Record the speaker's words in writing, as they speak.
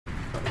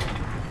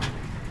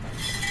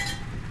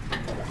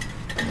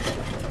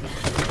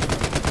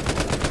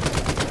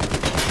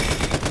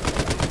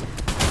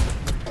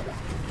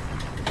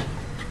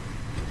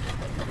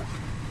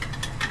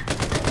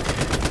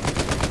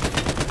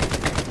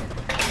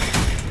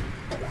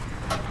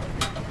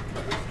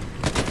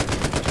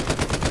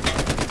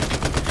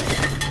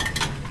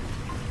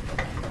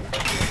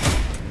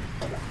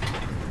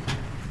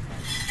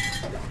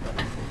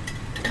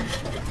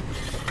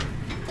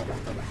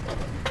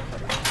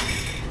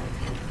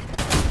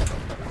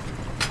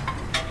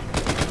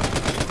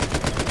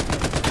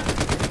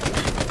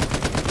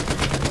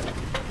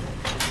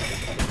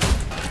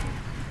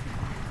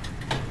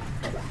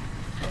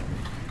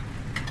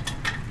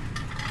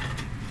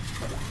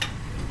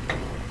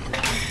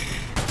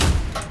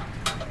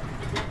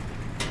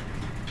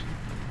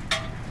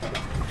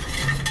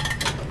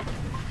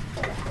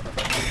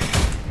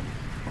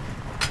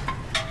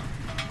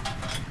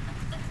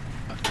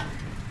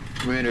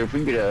Victor, if we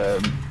can get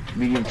a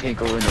medium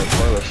tank over in the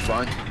parlor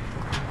spawn.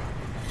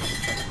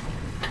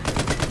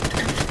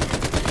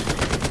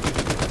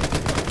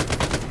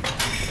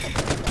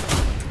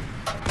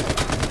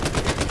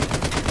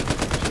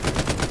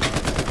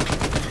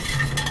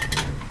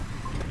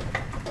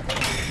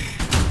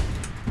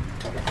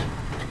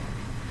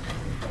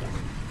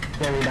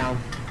 Carry down.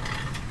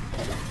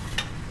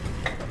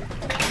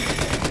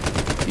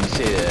 You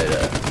say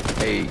that,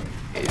 hey,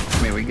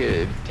 man, we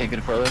get a tank in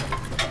the parlor?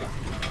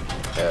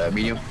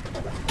 Medium? Also,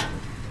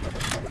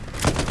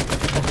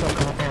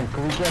 come on,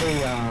 can we get a,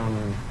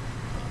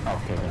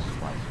 okay, this is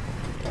wise.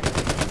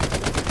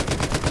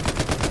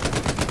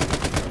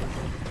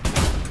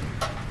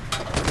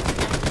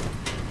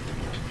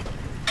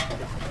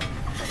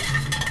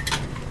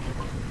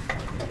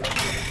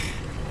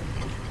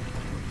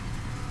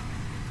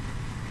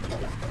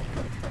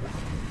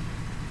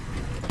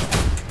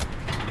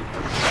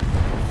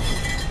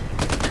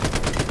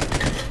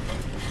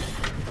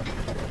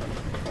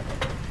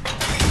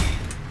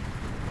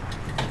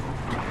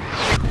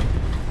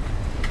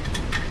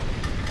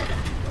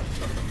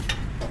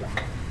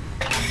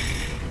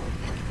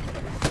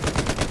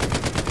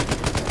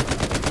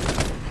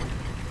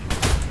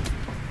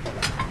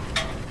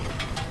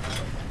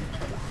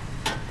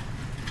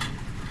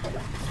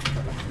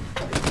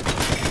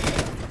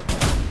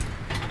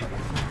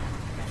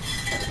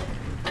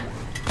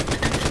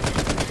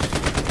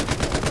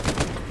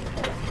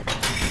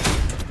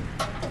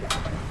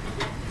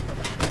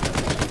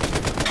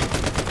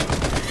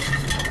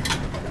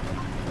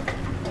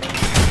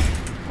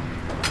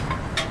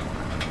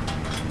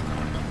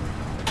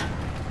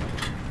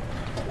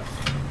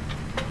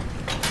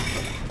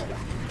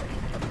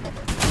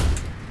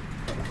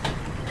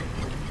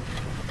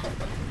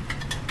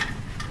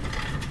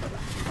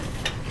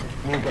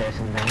 You guys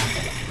and then.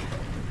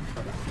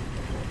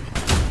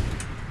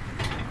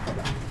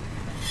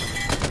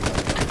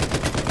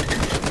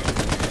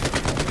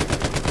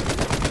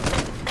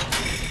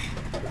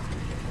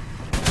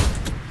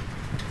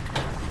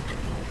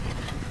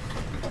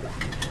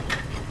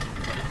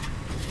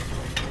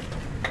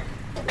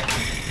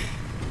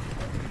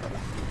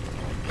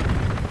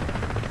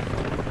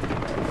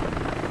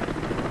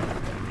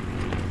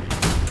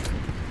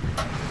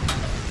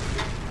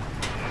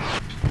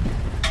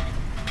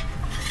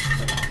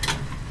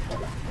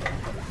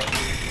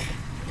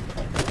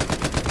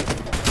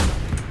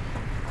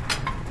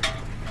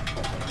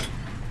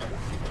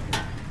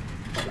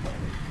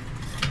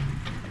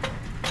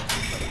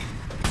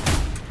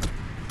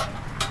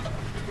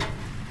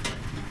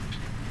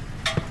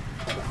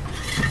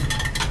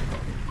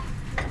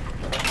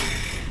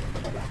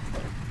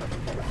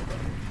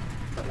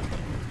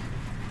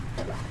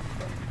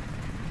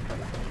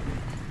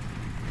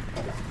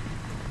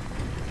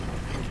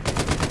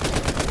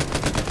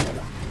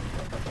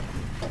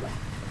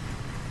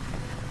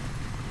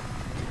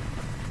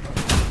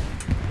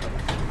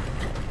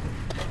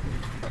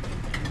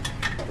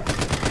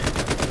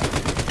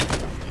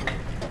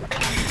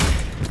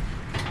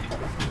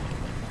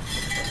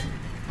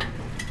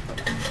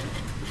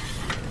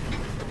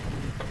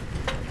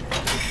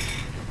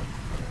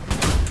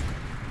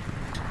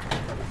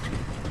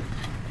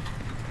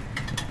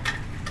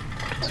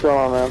 What's going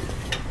on, man?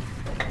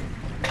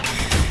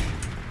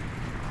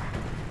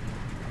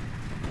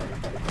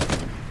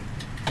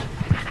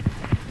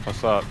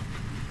 What's up?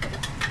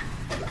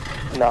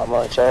 Not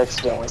much. I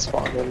accidentally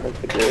spawned into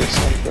the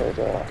garrison, but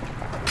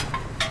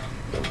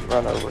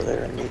run over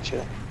there and meet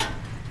you.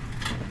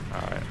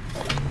 Alright.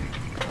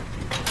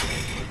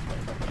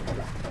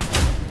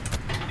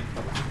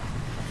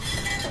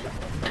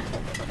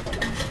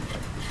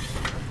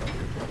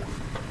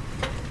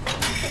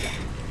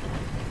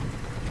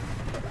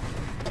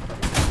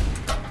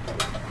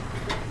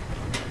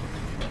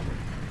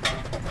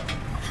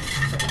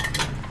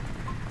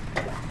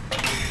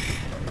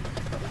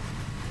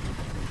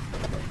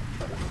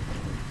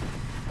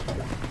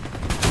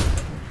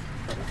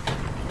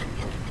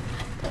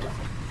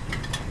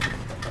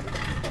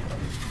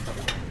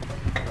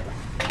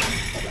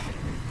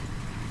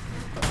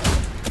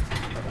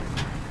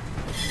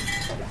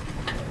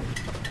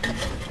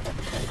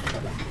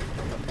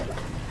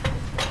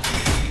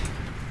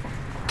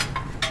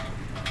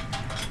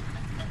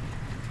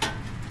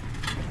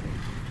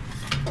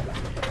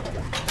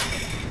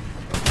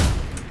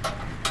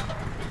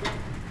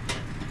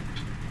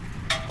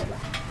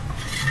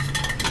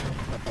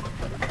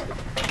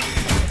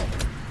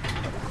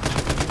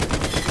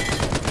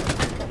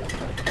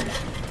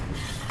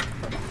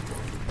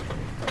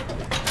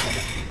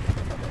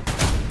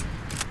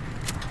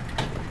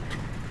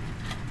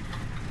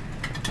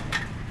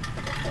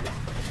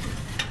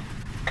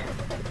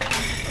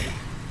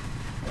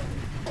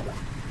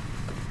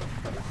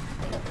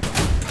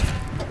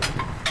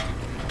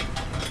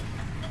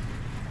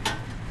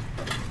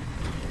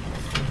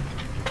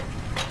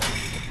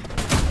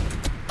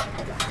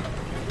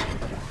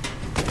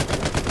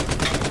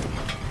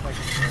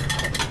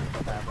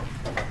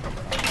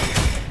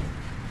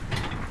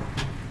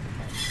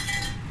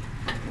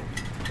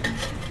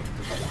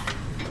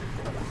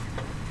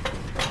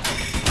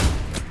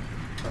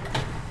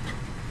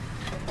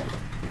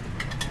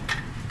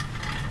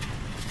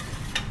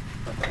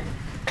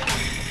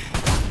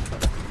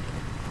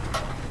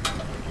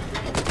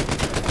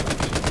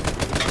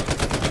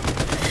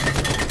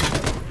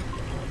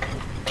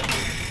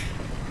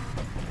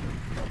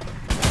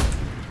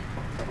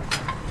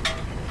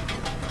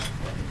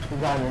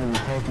 got an enemy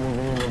tank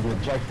moving in with the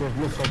objective.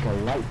 Looks like a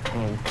light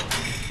tank.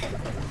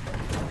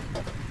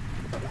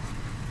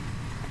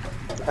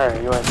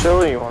 Alright, you want to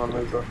chill or you want to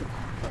move up?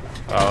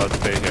 Let's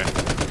stay here.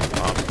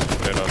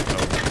 Straight up, no.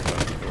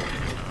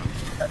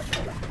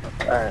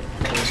 Alright,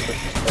 let me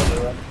switch this over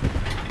then.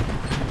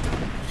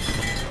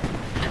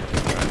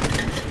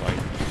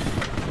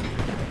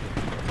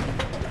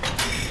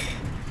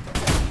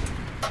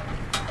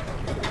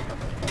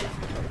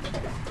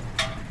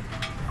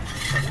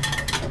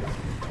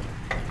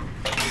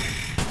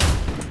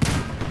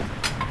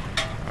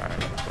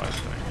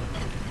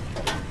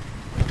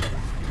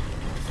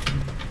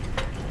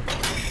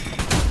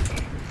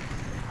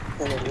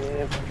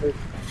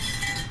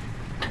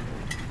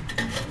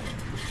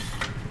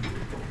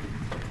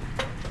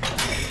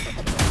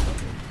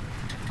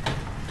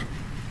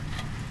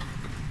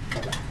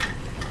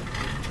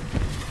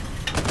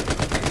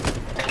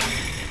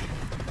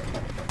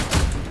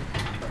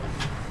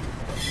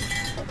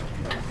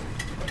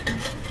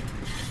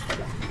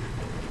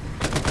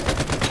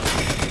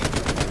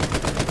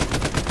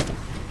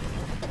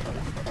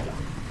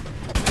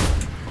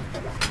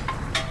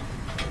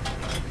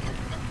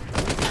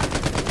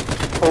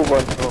 Whole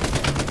bunch of them.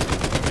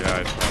 Yeah, I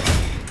saw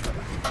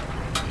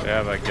that. They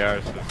have a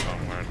garrison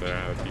somewhere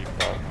there, the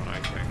default one, I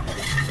think.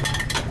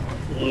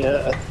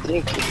 Yeah, I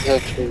think it's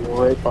actually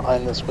right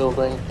behind this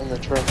building in the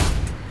tree. I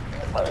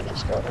might have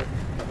just got it.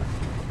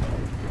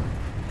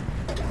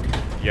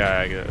 Yeah,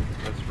 I get it.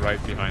 It's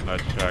right behind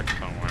that shack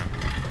somewhere.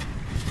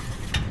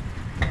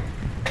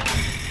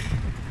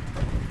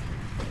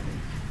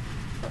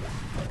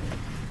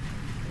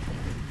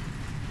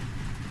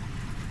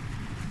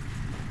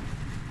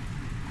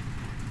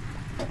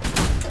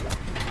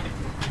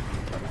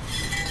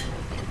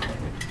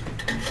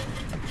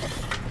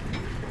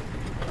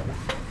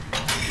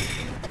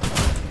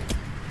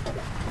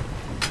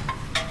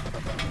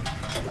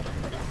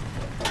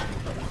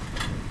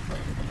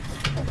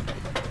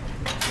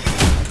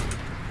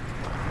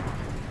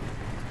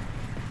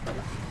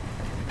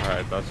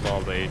 Alright, that's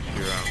all the HQ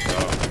rounds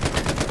out.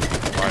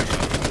 5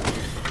 minutes.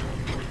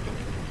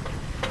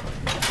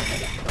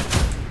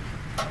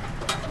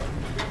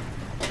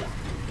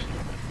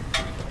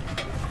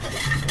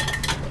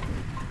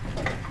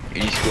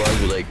 Any squads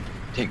would like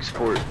tank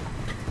support?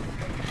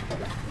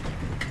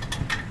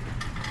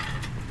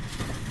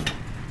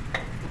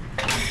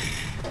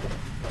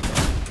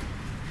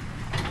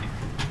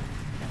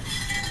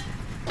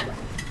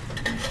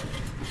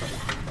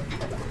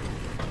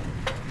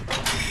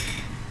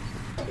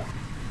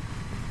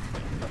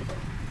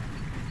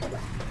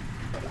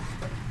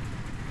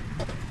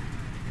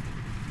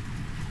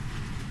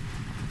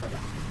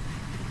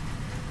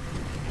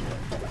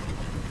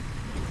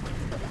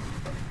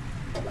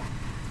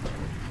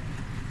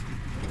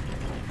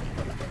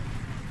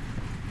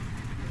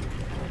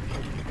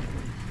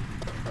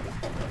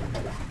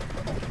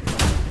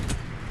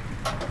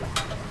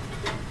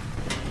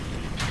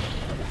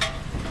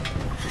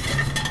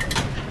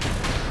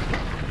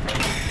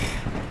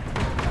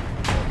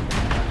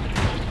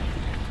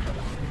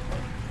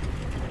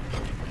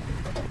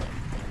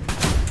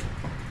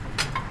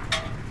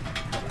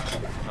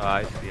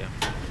 I see him.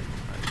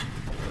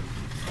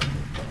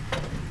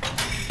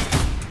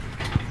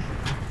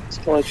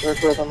 Skelly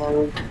truck right on the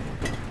road.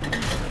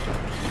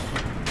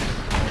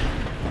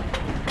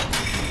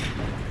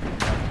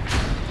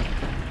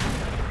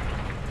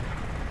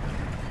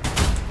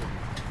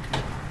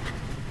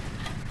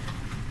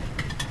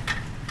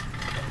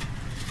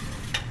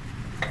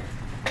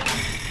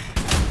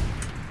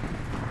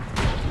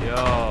 Yo,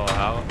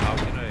 how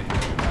can I...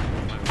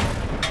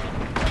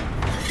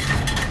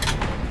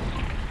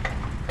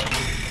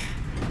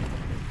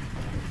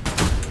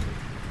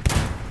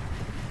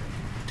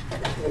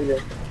 Yeah.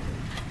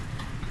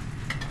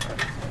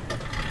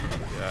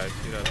 Yeah, I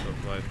see that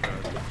supply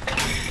truck.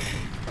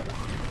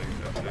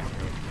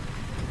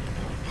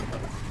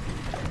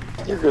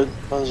 You're good.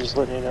 I was just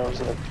letting you know.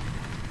 So.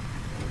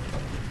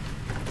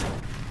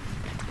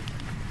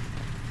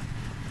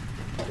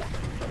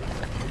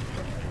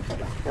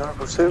 You want to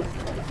pursue?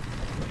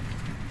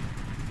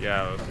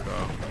 Yeah, let's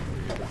go.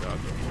 We got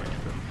the point.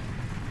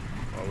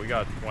 Well, we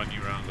got 20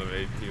 rounds of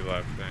AP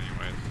left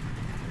anyways.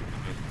 We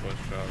can just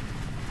push up.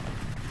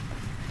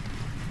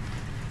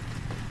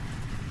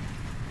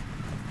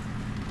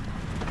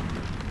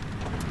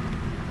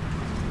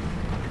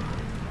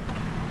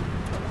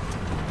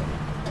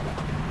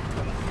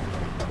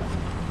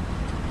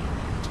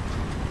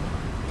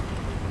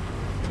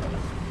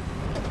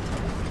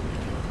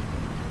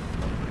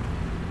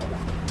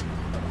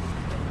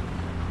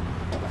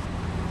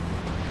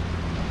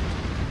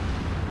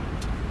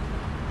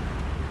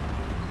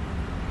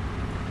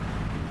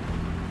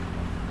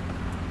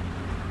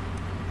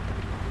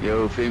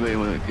 Yo, if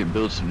anybody could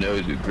build some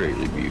nodes, it would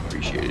greatly be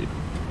appreciated.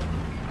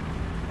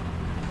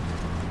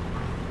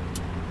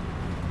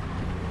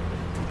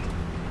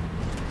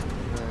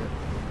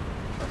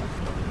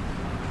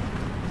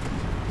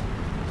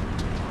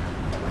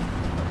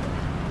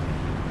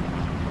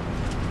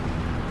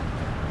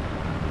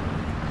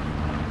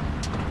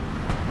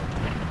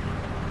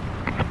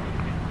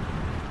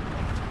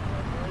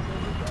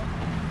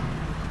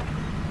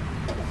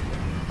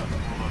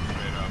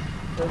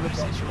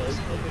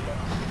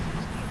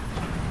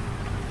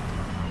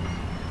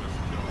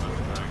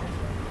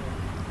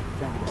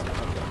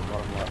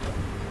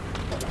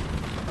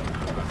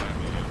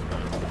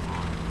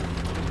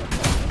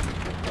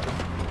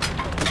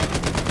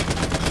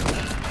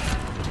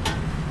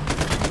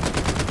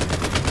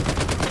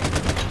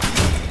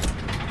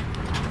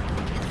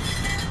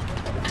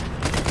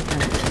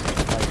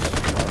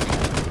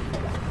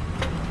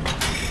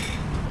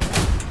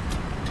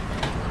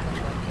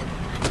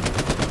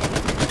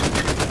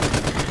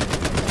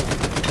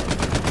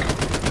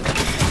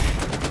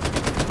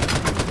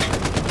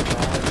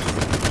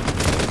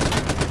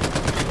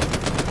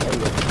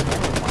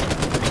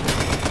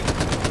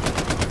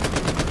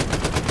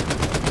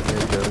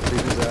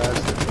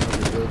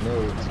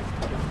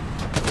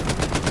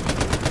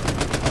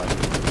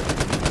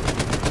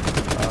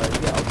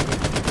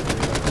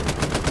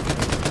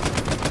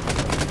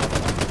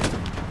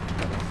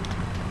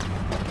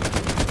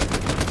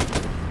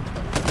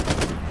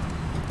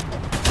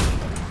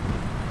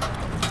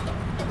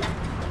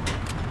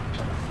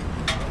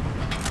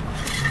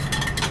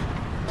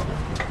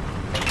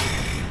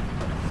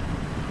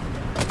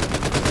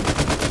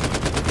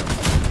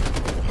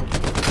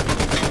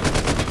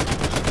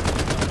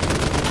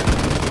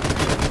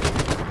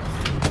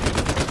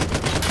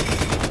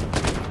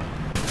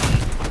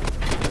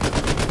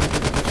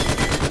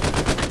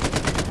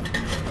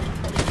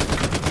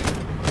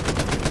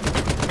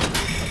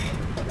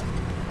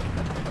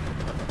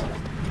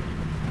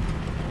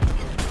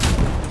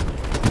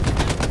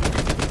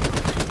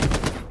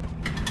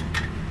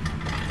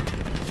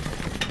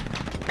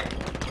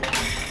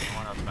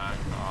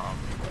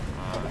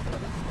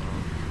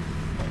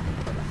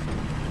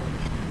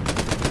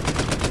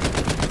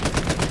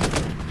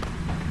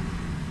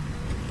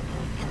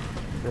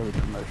 Early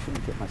promotion,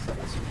 get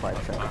myself a supply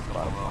truck at the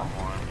bottom line.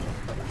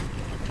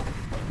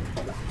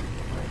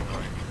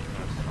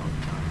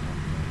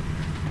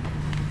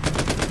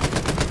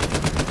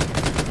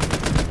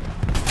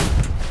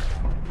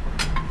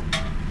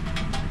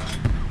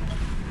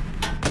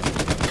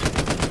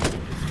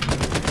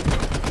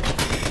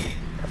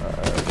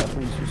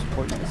 Definitely use your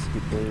support units to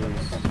get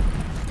those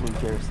blue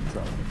garrisons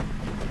up.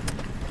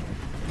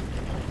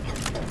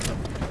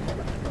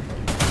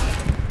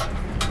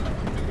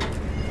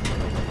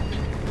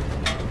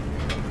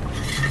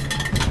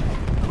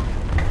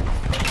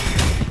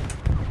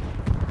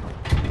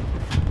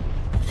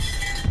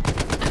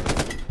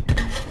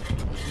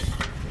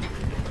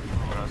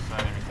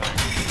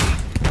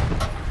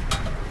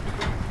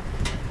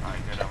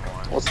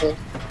 What's that?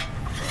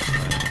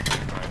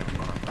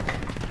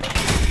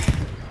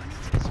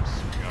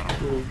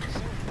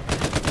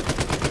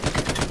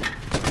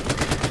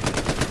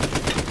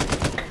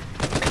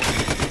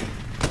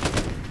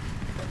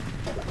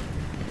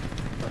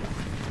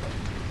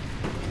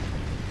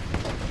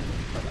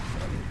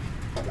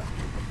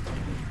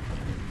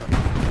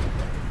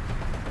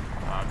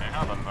 They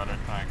have another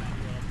tank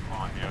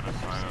on the other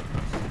side of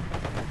this.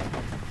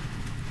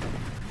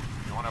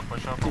 You want to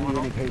push up a Give me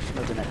little? indication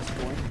of the next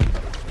point.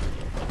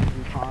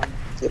 Recon,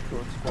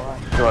 short squad.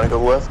 You want to go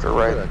left or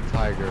right? Look at that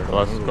tiger.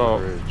 Let's on the go.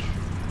 bridge.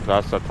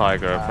 That's a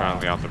tiger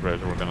apparently on the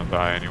bridge. We're gonna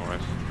die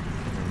anyways.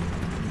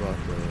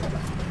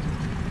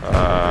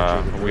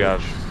 We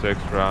have 6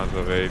 rounds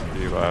of AP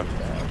left.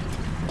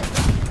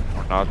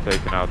 We're not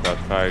taking out that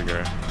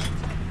tiger.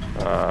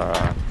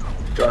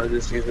 Do you want to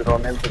just use it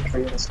on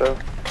infantry and stuff?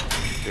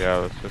 Yeah,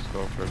 let's just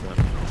go for that.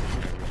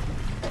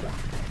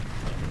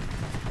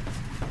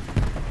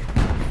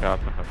 Cap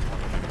in the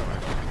point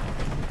anyways.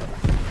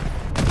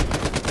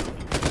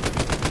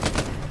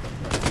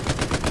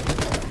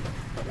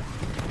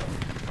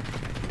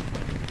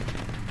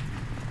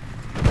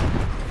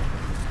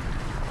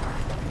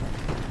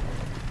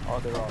 Oh,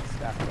 they're all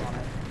stacked on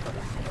it.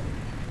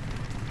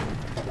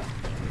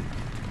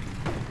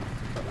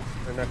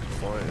 The next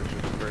point is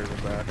just further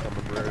back on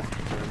the bridge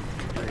and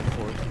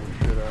reinforcing the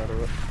shit out of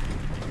it.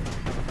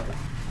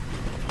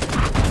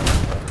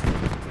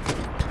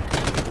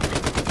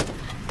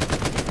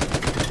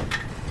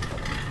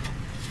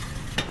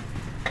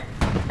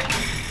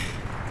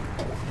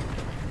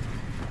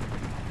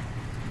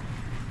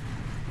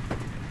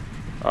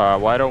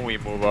 Why don't we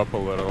move up a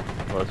little?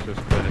 Let's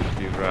just finish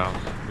these rounds.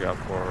 We got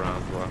 4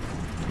 rounds left.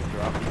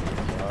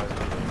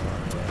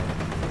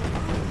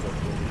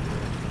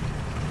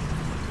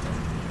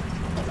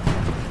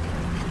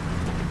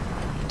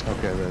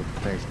 Okay, then,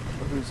 thanks.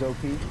 Who's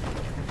OP?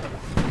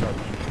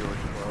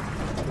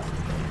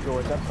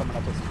 George, I'm coming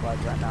up with supplies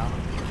right now.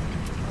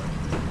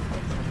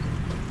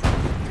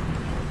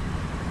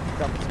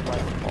 Got the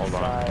supplies on the Hold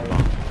on, side. hold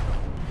on.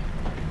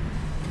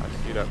 I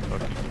see that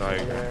fucking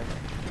tiger. There.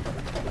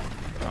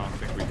 I don't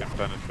think we can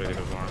penetrate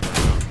his armor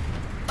now.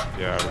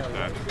 Yeah, we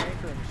can.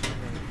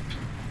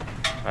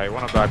 Hey, you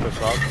wanna back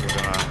us up? We're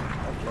gonna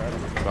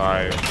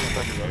die.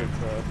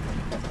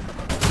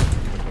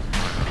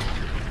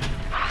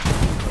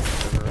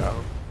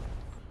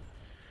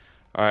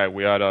 Alright,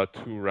 we had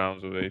 2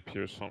 rounds of AP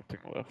or something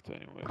left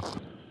anyways.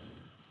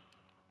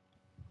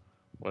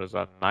 What is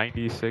that?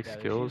 96 Yeah,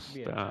 there kills? used to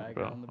be a Damn, tiger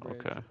bro. on the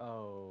bridge. Okay.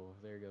 Oh,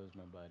 there goes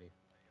my buddy.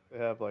 They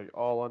have like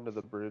all under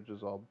the bridge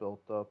is all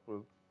built up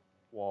with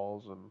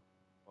walls and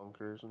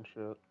bunkers and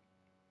shit.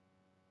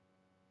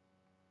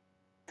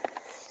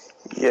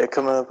 Yeah,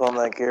 coming up on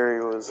that Gary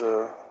was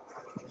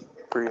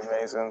pretty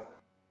amazing.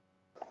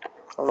 I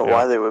don't know Yeah.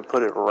 why they would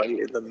put it right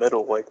in the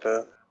middle like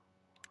that.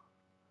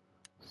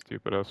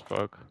 Stupid as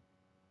fuck.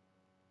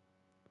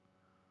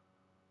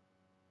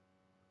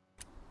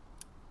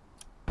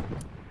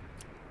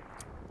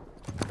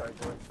 Sorry,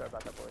 boys. Sorry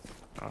about that, boys.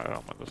 Alright,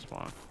 I'm at the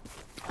spawn.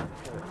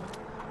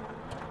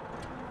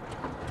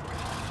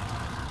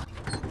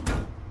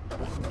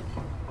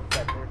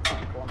 That dirt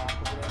going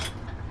off over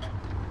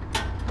there.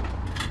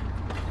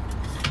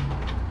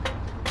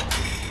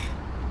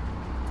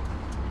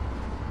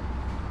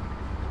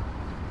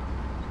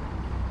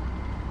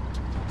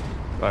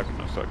 Back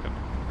in a second.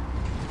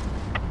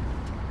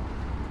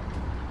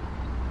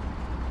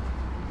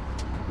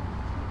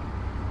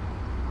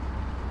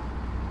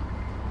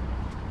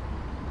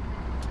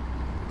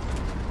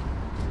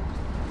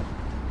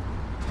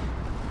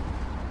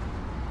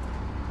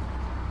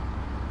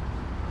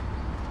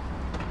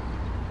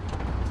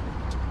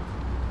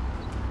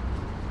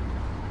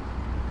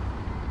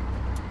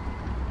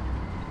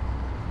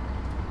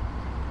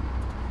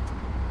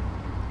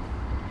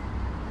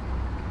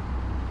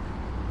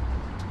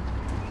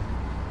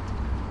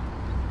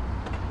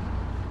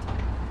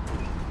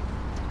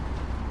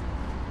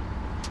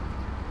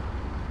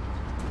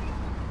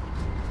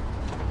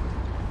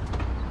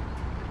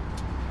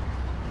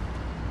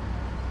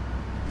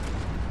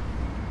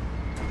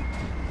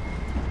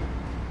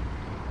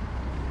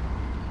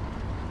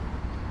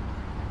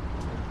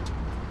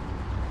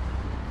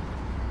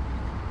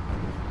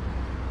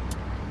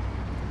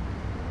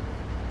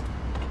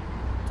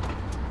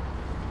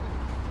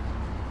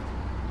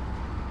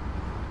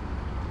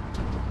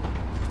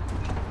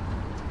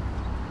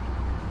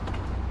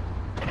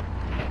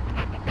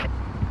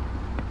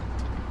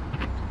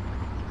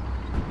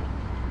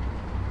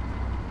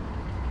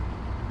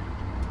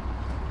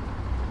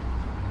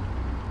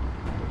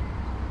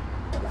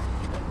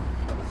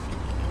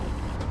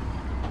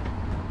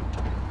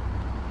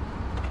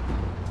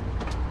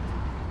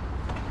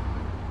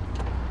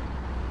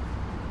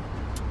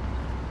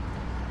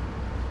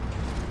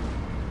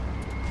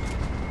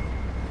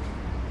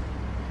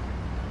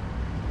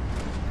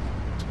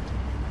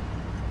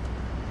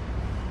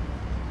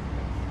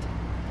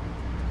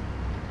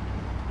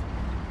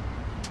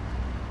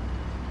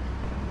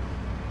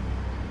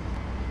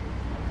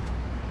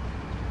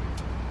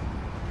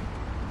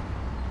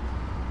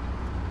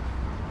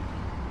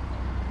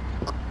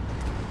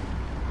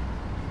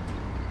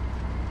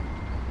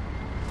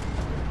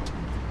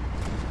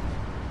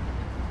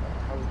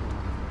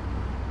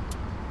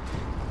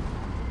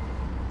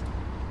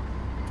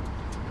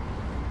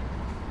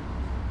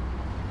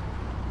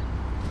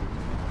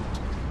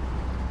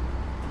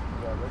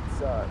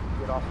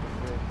 Get off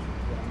the bridge.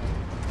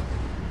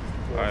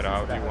 Alright,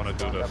 how do you want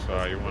to do this?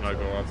 You want to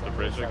go off the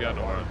bridge again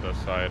or on the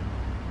side?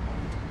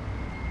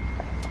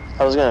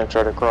 I was gonna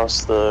try to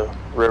cross the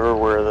river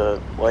where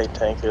the light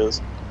tank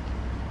is.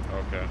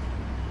 Okay.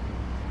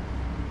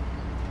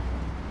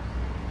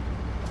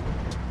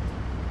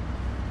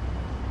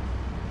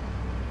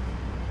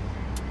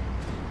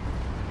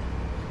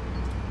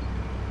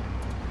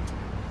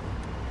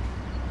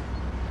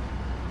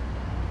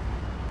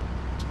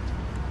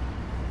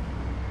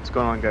 What's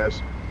going on, guys?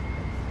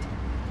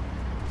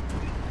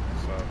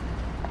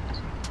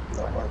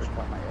 So, Not much.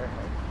 My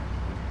airhead.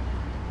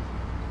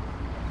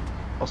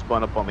 I'll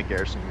spawn up on the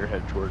garrison you're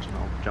headed towards and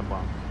I'll jump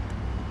on.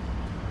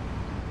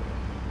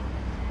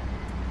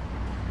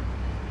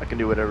 I can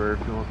do whatever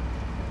if you want.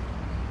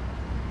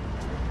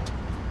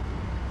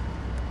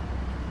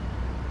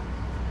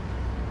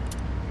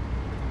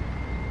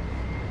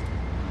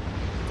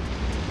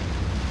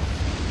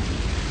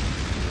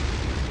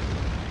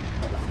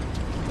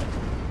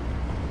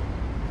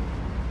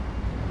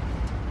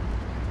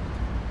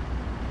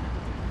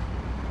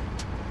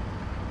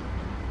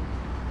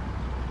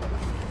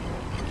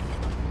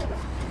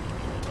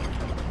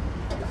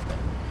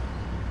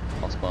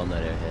 I'll spawn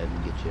that airhead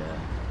and get you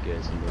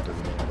garrison built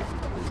over there.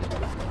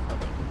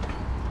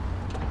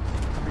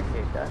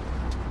 Appreciate that.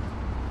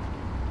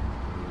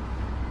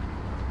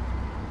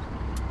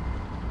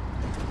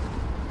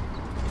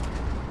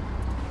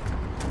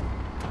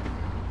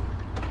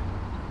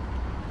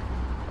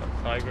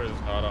 Tiger is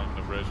not on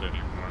the bridge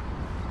anymore.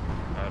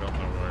 I don't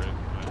know where it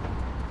went.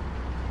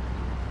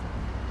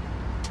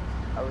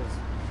 I was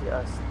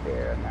just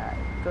there on that.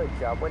 Good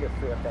job. Way to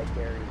free up that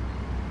Gary.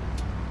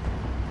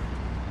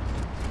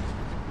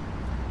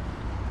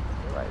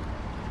 Right.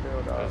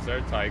 Build up. Is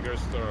their Tiger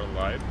still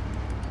alive?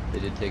 They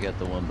did take out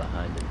the one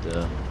behind it,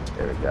 though.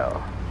 There we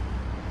go.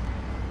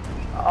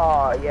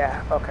 Oh,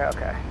 yeah. Okay,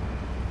 okay.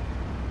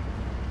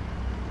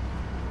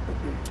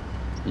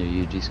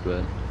 Your UG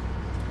squad.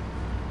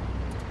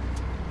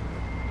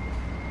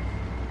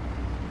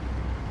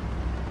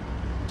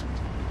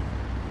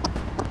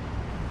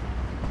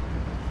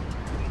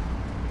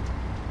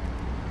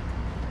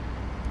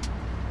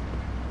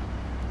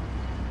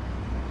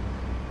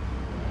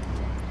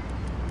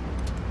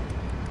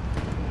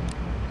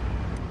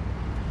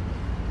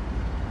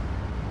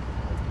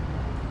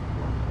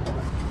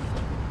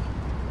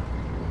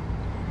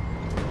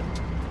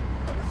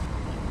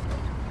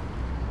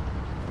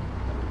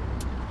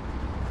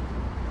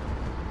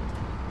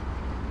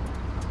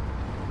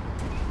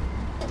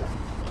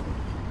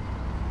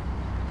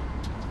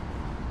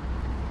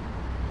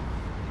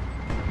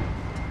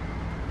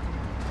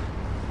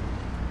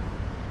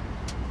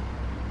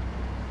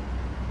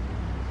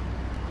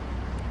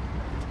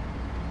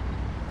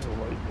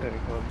 Heading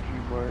home,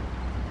 G-Mart.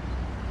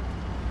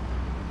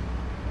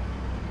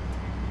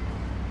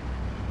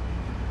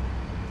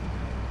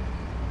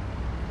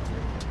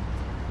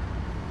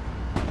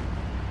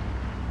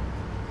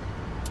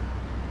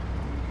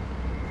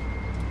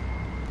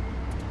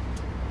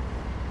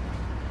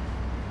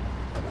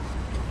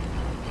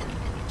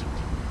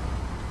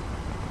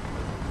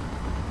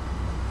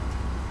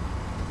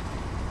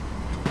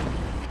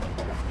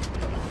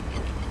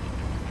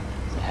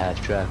 It's a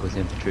half track with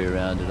infantry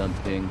around it on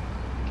ping.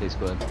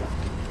 K-squad.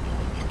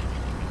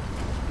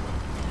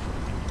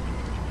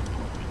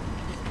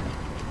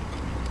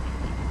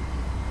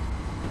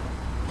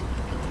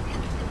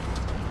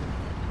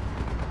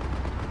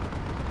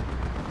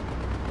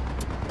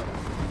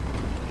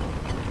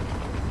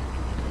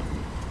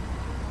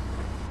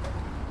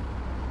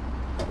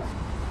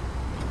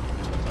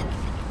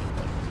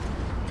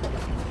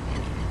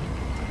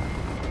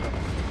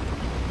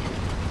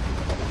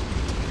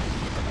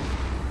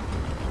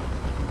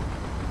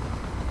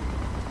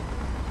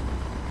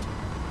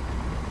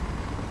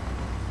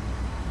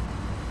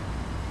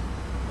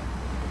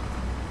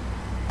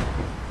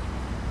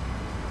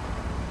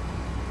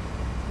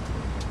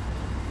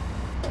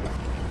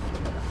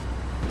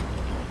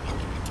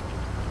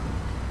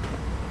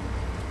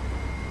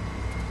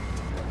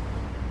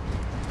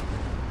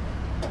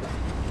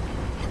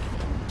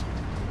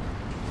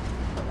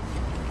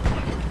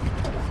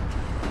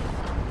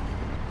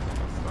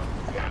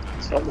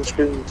 Something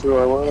shooting to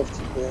our left.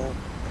 Yeah.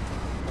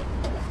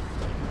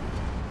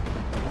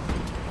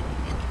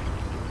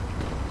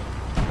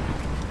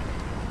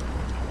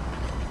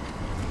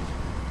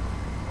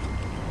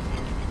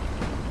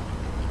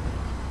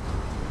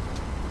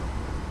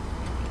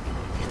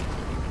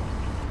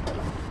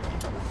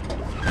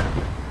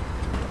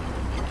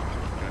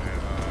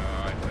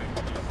 I think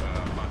he's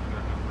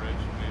under the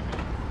bridge, maybe.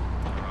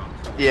 Around.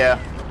 Yeah.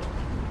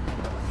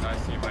 I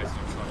see him, stop.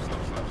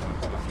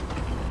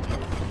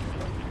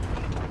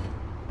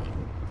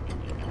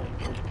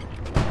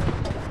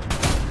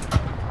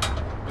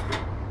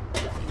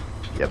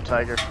 Yep,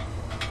 Tiger.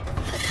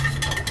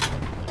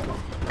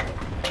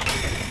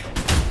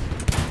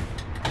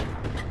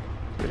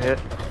 Good hit.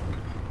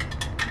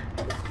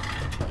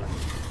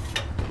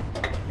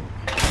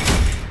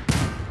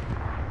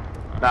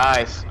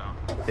 Nice.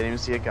 Didn't even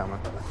see it coming.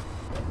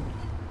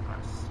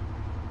 Nice.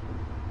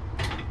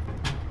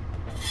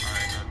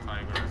 Alright, that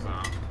Tiger is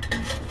out.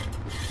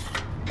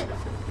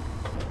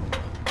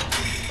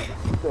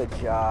 Good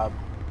job.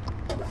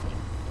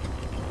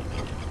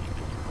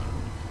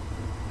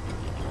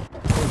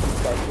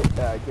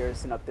 That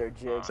Garrison up there,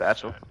 Jig.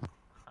 Satchel.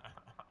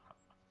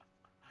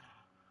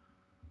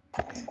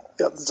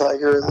 Got the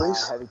Tiger at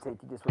least. Heavy tank,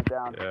 you just went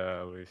down.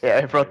 Yeah, at least. Yeah,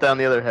 I brought down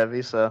the other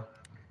heavy, so.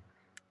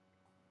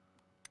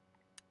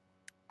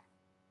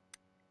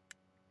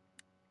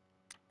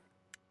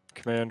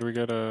 Command, we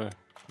got a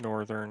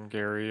northern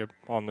Gary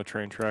on the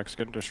train tracks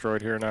getting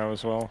destroyed here now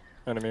as well.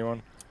 Enemy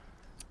one.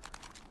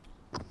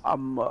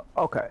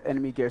 Okay,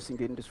 enemy Garrison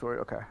getting destroyed,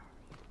 okay.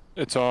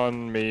 It's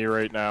on me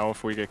right now.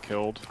 If we get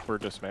killed, we're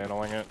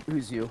dismantling it.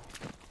 Who's you?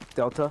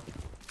 Delta?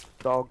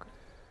 Dog?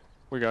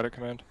 We got it,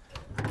 Command.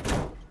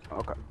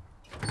 Okay.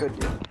 Good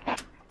deal.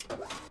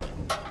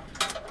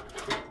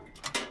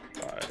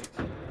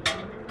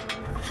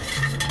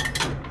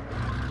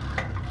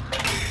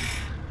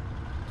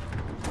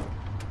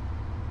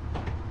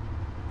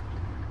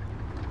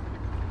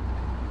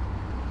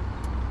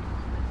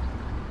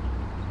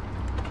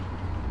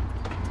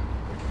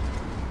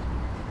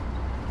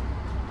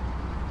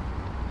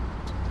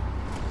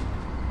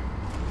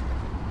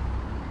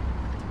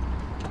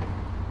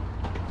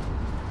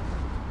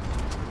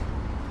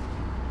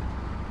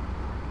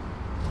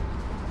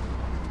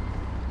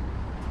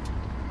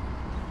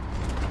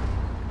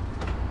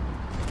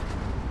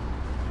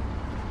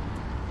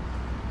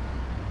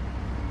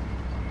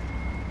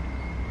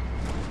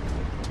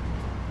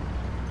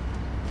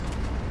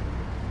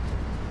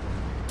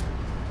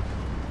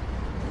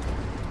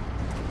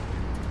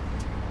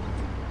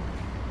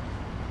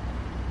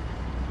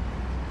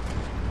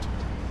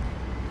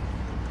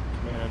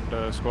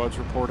 Squad's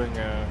reporting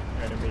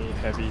enemy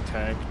heavy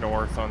tank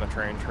north on the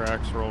train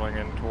tracks, rolling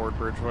in toward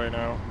Bridgeway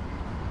now.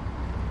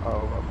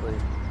 Oh, lovely.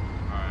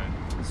 Alright.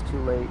 It's too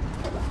late.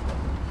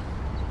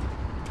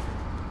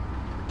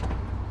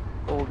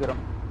 Oh, we'll get him.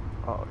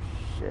 Oh,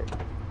 shit.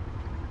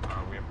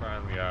 We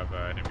apparently have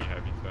enemy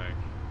heavy tank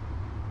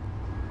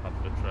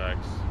up the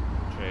tracks.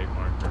 J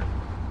marker.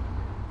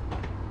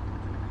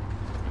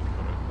 Just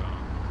put it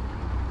down.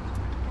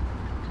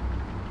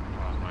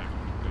 On my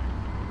thing.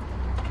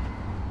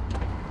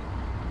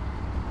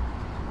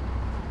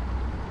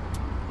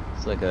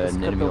 It's like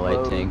an enemy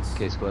light tank,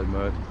 K-squad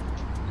mark.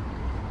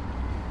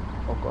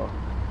 Okay.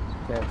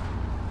 Okay.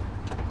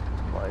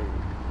 Light.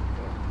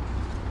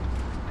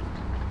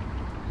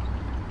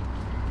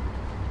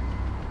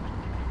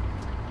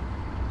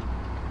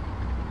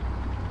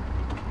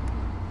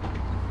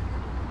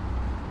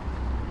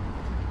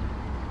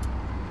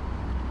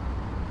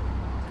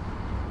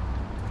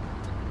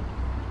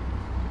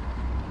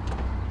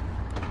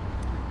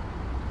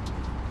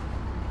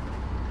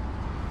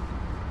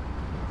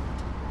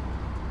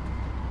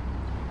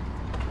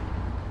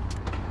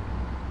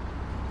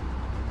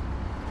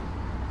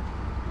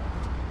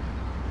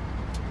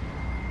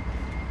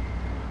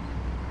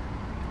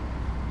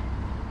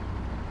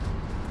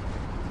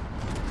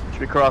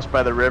 we cross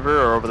by the river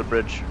or over the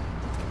bridge?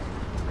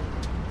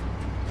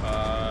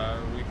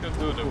 We could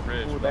do the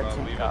bridge, Ooh, but that I'll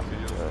tank leave it got to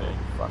me you, good. Steve.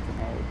 Fucking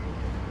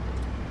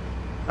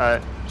A.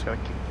 Alright, just gotta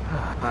keep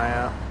an eye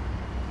out.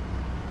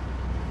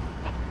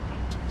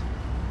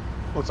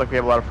 Looks like we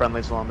have a lot of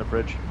friendlies along the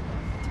bridge.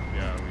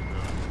 Yeah, we do.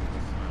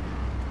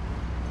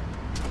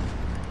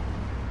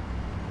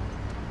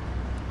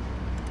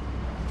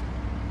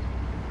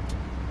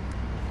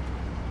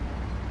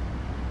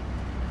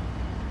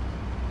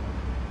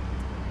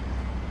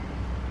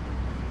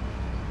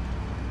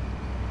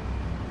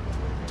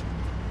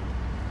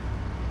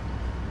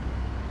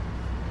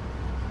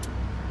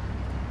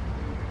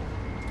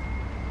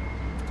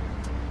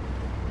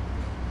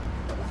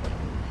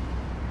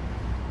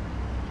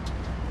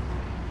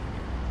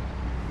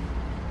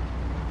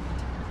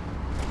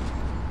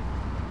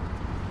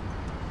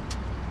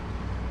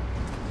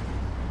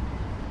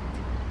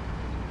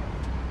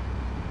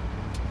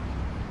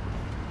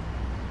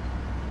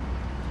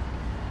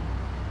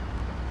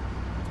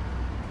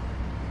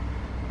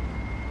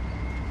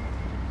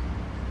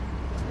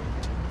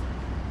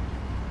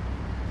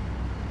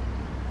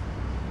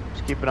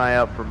 Just keep an eye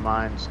out for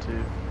mines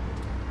too.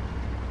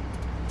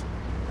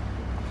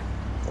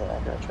 Yeah, I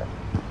gotcha.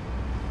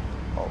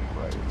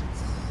 Alright.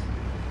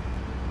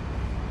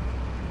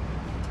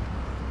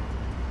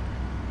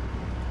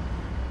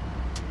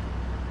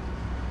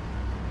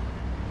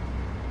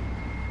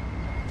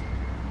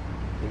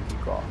 Thank you,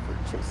 Golf, for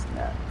chasing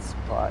that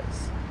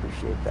supplies.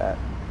 Appreciate that.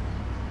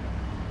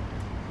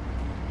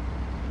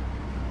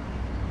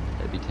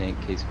 Heavy tank,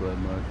 K-squad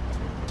mark.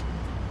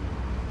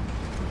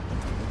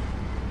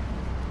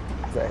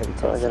 Is that heavy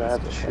Probably tank? gonna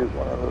have to shoot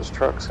one of those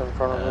trucks in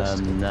front of us.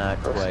 Not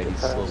for us to quite, get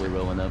he's past. slowly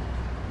rolling up.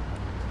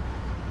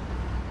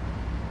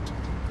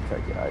 Try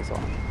to get eyes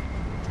on him.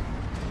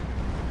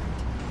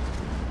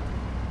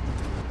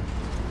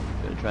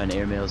 Gonna try and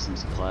airmail some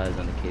supplies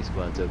on the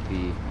K-squad's OP.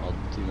 I'll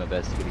do my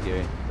best to get a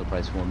Gary. They'll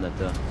probably swarm that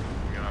though.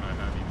 We got a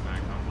heavy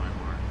tank on my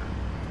marker.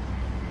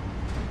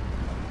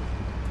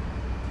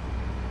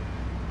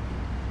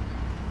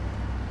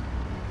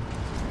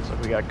 Looks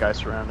like we got guys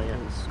surrounding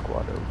it.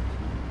 Squad OP.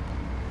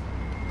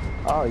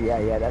 Oh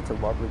yeah, that's a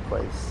lovely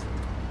place.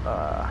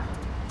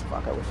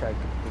 Fuck, I wish I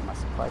could get my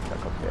supply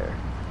truck up there.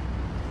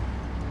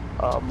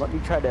 Let me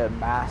try to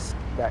mask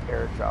that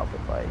airdrop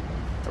with like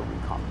a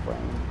recon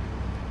plane,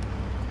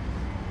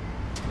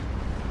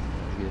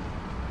 That's good.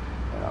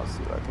 and I'll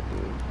see what I can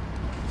do.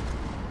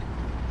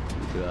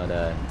 You go out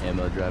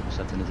ammo drop or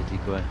something as a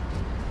decoy.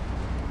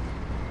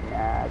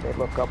 Yeah, they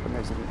look up when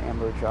there's an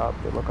ammo drop.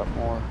 They look up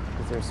more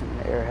because they're assuming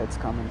the airhead's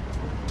coming.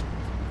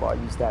 Well, I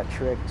used that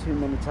trick too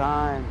many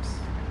times.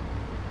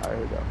 Alright,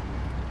 here we go.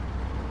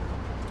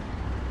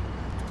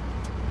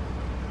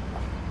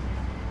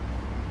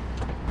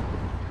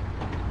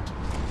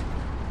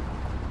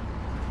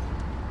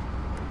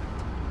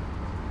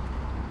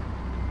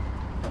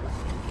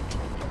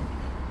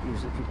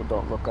 Usually people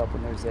don't look up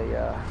when there's a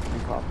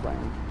recon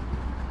plane.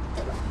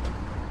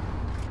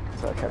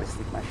 So I try to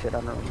sneak my shit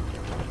under them.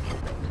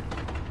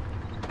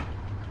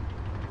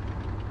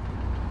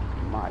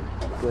 My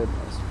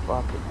goodness,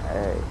 fucking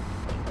A.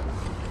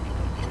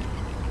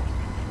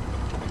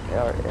 They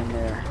are in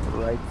there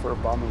right for a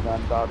bombing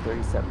run, about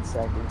 37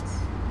 seconds.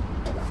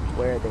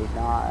 Where are they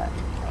not?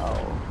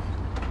 Oh,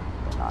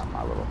 they're not in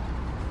my little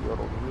field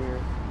over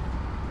here.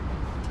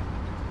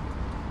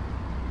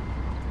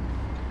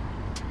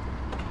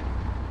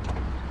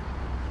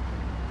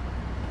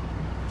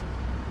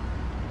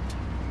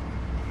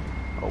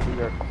 Oh,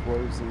 we are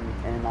closing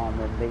in on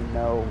them. They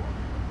know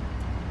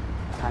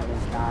time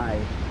is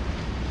nigh.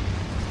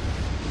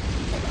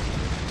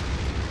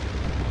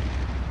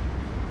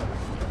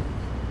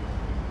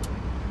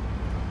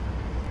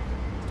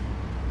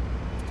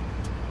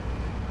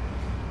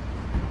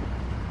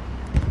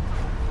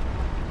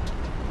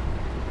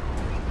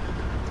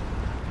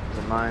 Is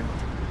it mine?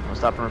 Wanna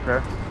stop and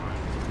repair?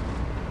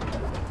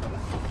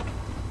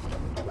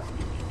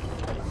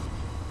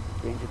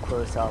 Danger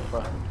close,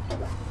 Alpha.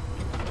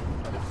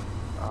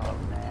 Oh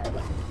man.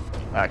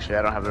 Actually,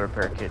 I don't have the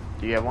repair kit.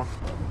 Do you have one?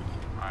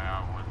 I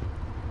have one.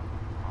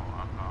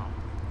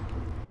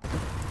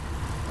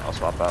 I'll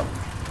swap out.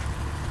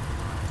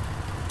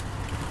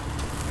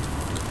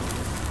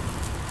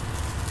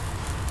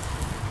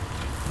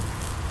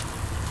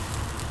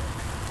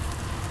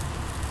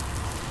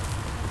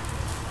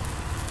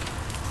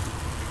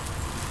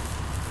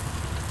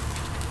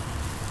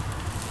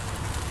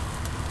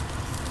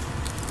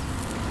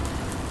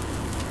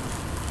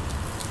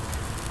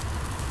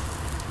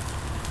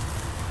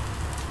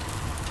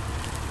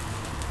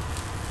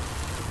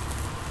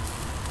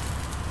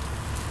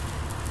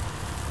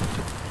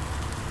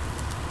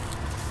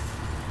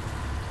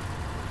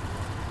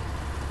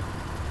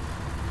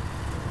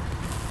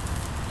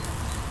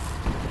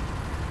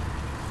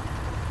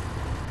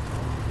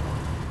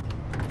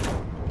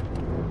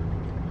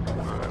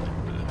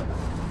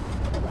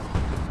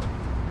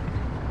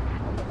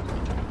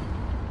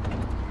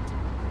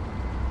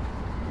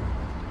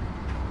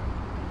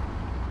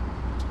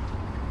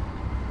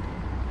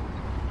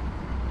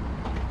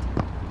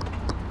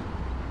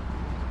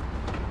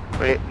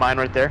 mine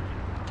right there.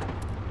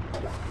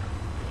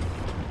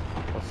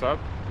 What's up?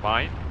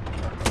 Mine?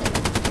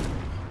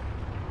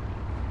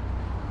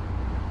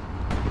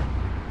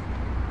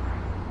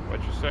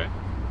 What'd you say?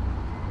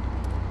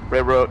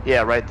 Railroad,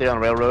 yeah, right there on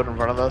the railroad in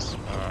front of us.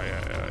 Oh,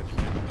 yeah, I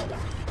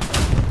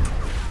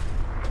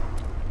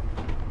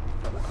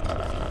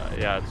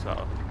see. Yeah, it's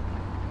out.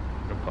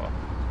 Good call.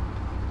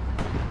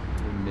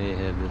 We may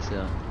have this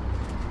out.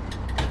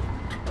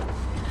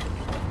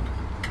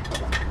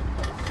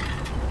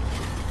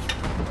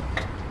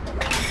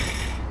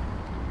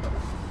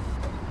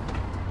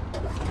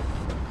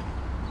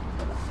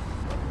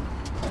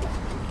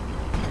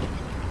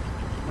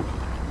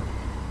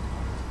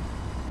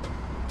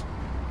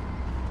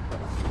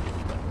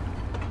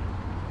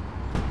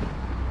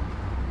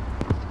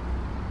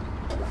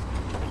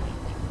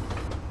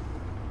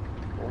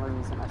 The only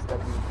reason I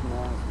studied in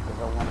command is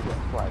because I want to get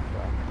supply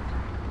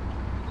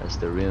truck. That's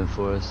the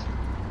reinforce.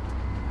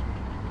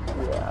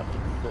 Yeah,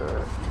 for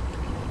sure.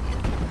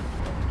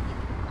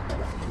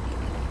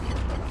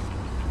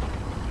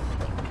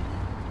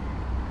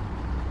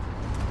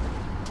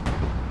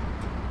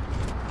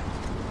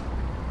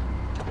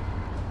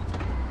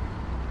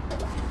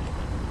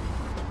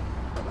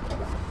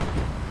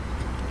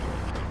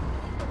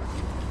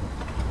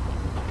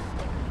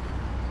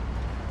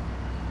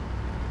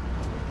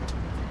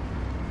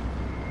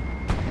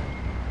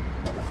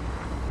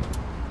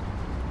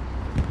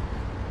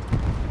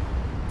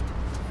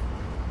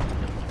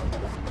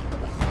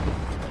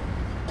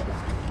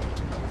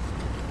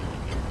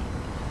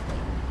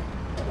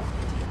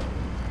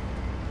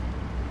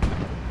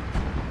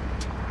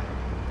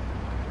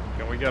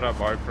 Can we get a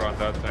marker on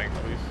that tank,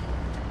 please?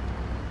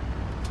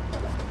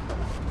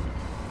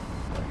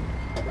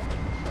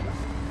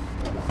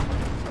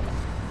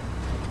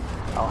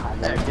 I'll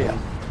hand There that you to go. you.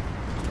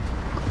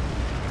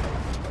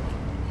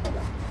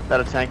 Is that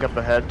a tank up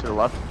ahead to the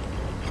left?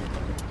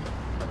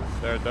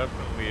 There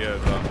definitely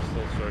is. I'm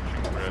still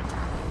searching for it.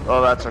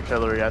 Oh, that's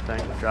artillery, I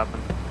think,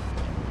 dropping.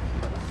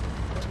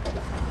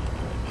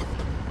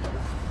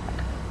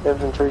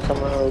 Infantry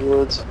coming out of the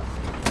woods.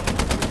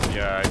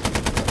 Yeah, I see.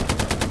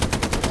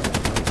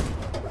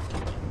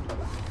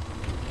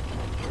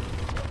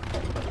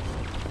 Keep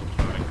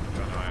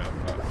an eye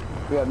on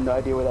that. We have no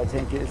idea where that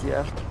tank is,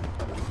 yeah?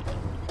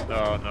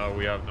 No,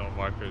 we have no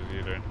markers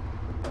either.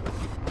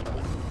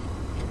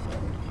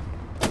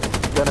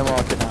 Gonna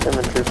mark it now.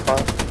 Infantry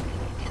front.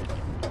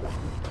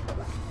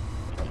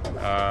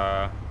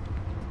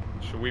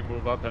 Should we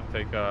move up and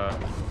take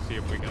see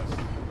if we can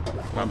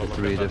have a The look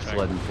three, at they're that tank?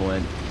 flooding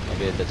point. I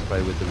bet that's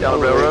probably with the Down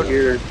the railroad.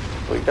 railroad? Here,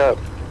 we got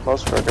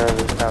most of our guys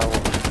are kind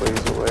of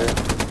ways away.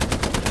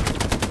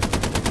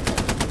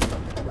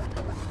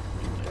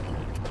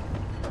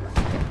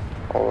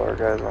 All our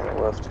guys on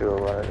the left too are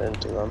running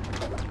into them.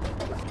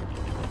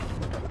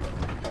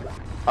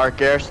 Our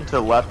garrison to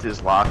the left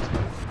is locked.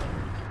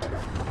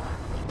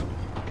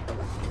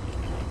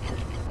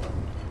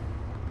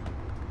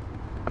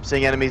 I'm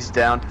seeing enemies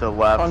down to the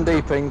left. On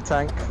deeping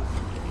tank.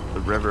 The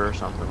river or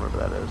something, wherever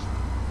that is.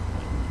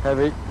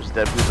 Heavy. There's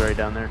dead blueberry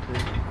down there too.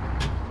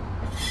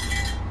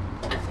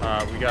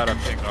 We got a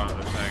ping on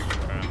the tank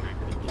apparently.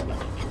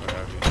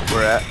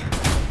 Where at?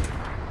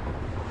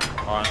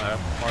 On F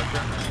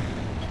marker.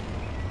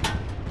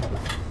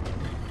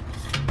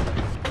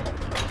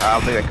 I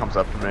don't think that comes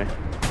up for me.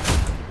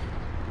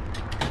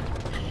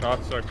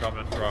 Shots are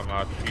coming from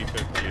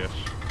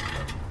 350-ish.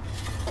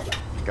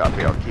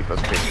 Copy, I'll keep us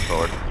facing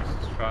forward.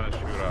 He's trying to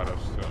shoot at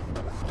us too.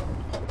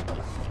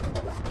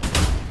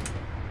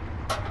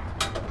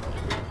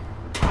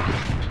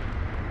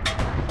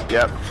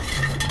 Yep.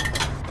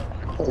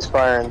 He's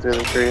firing through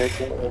the tree. I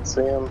can't even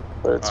see him,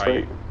 but it's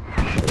Alright.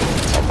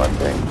 right on my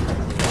thing.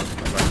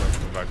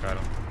 Move back at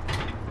him.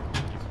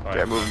 He's Yeah,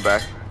 fighting. moving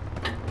back.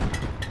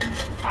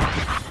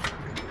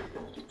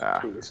 Ah,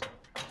 Jeez.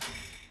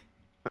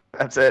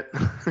 that's it.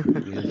 I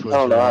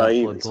don't know how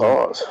he even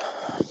saw us.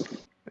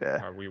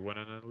 Yeah. Are we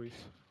winning at least?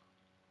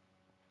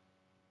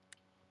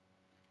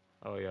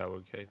 Oh yeah, we're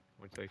taking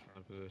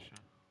the position.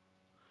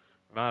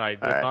 Man, I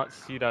did Alright. not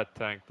see that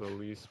tank the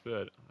least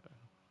bit.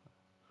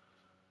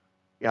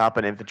 You hop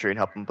in infantry and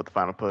help them with the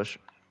final push.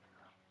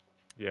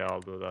 Yeah, I'll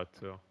do that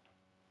too.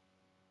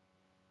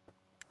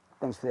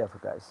 Thanks for the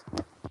effort, guys.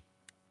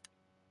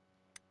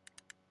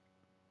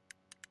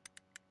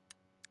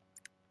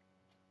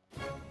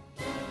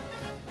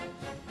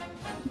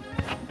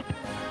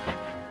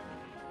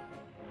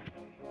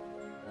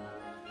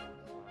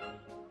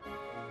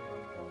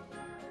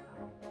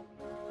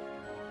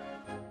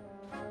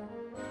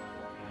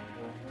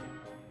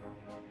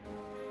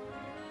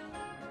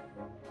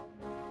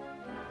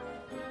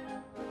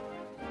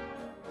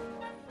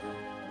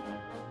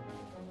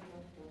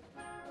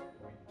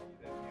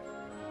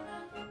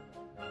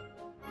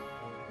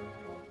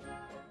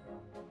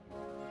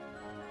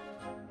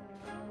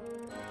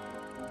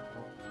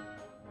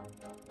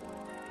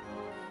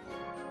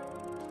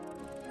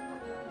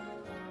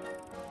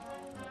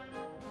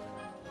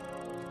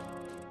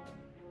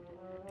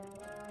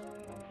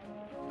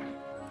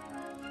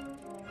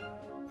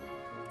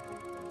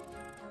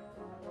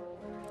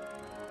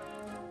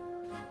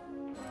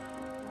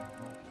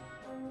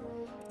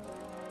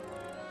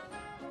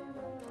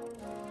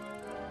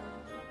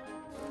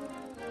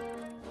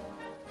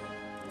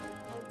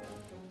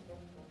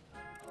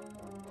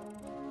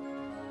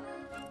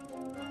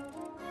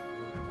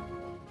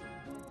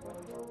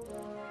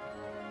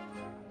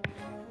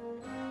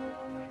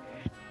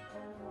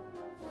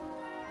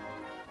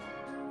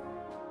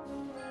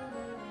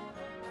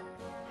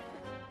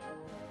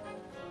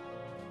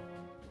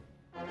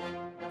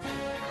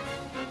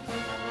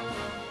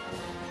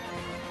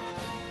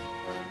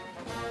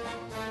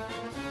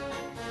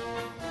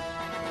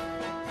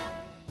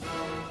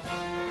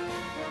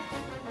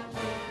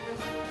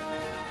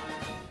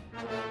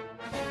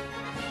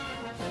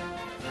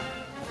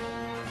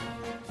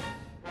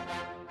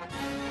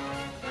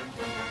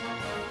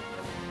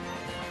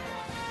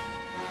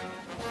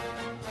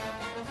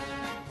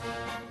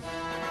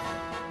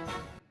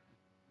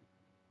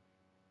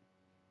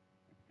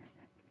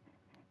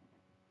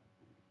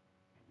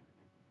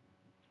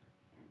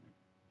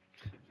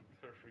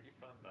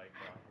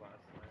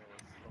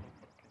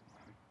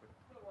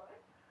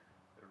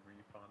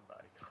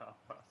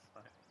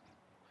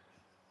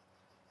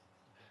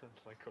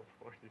 like a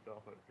 $40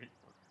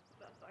 refund.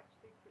 That's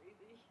actually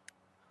crazy.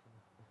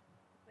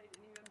 They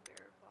didn't even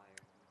verify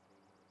or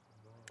something.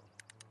 No.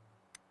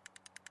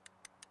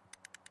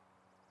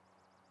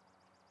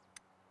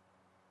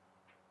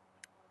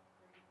 That's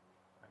crazy.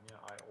 And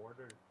yeah, I've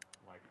ordered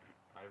like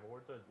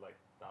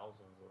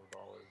thousands of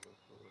dollars of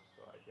food,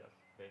 so I guess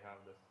they have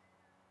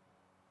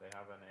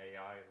an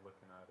AI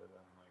looking at it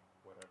and like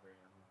whatever, you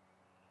know.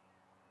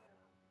 Yeah.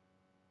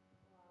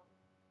 Wow.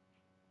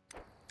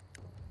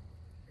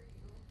 For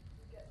you,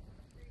 you get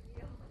a free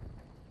meal.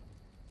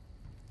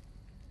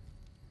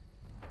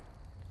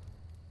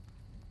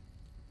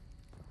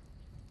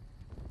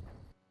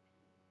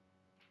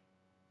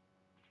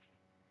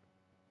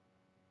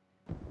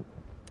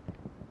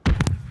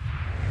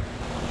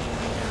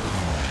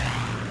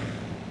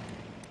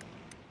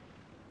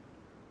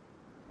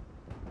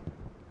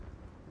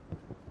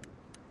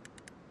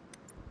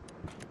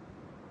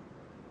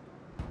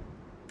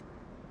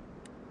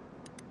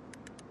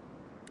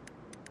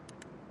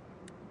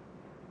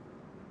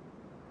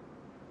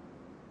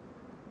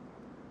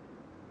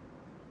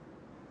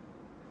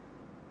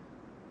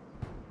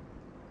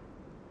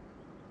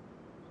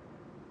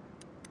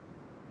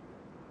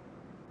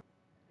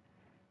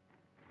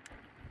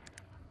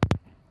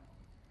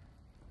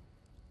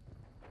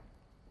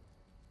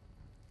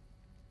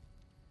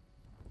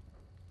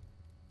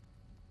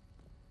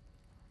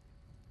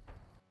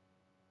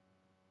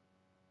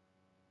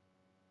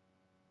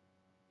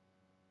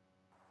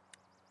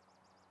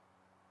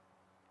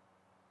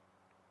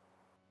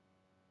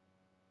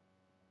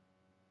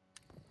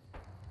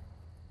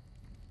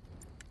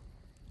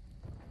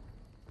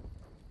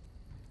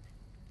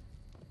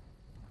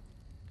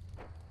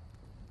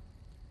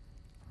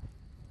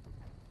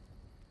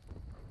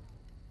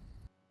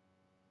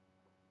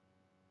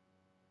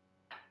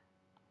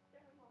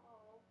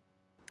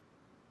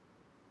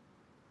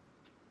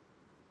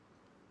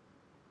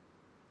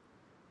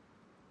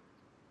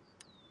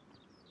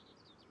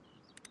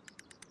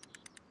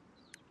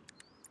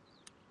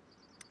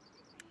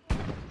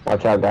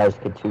 Watch out, guys.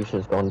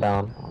 Katusha's going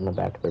down on the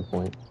back of their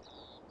point.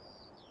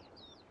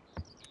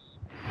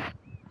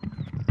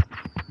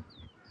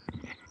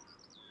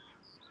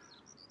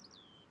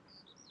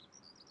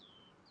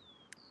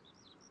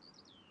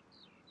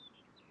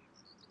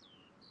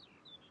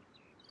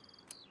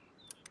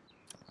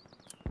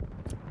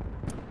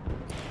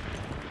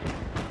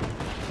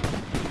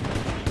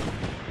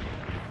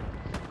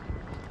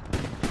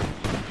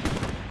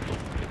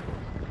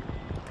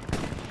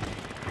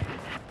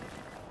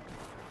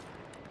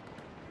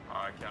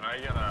 Can I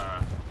get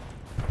a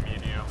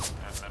medium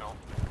and middle?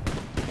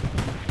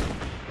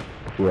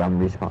 Yeah, I'm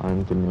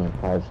respawning. Give me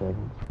like 5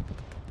 seconds.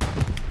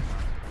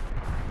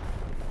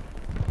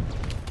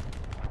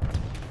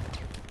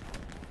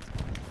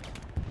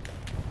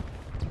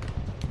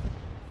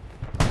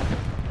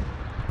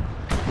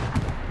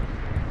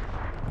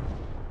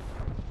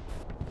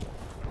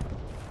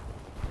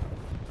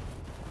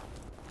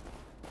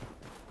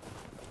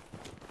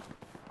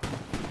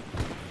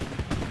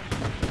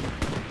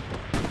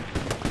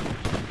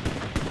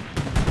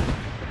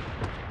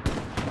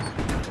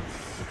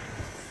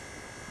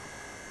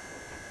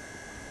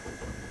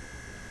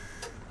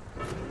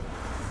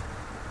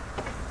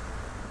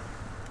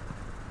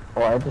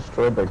 Oh, I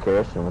destroyed their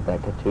garrison with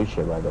that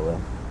Katusha, by the way.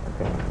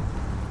 Okay.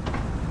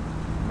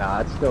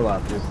 Nah, it's still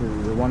up. This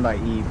is the one by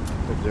E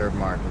observe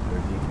mark is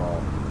their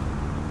default.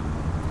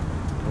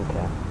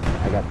 Okay.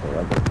 I got the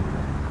rubber.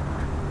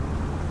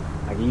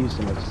 I can use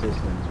some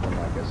assistance from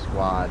like a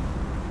squad.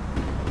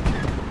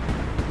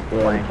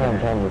 Yeah, I'm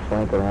trying to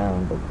flank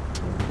around, but...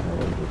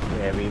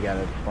 Yeah, we got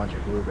a bunch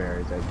of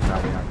blueberries that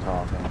probably aren't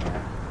talking.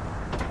 Yeah.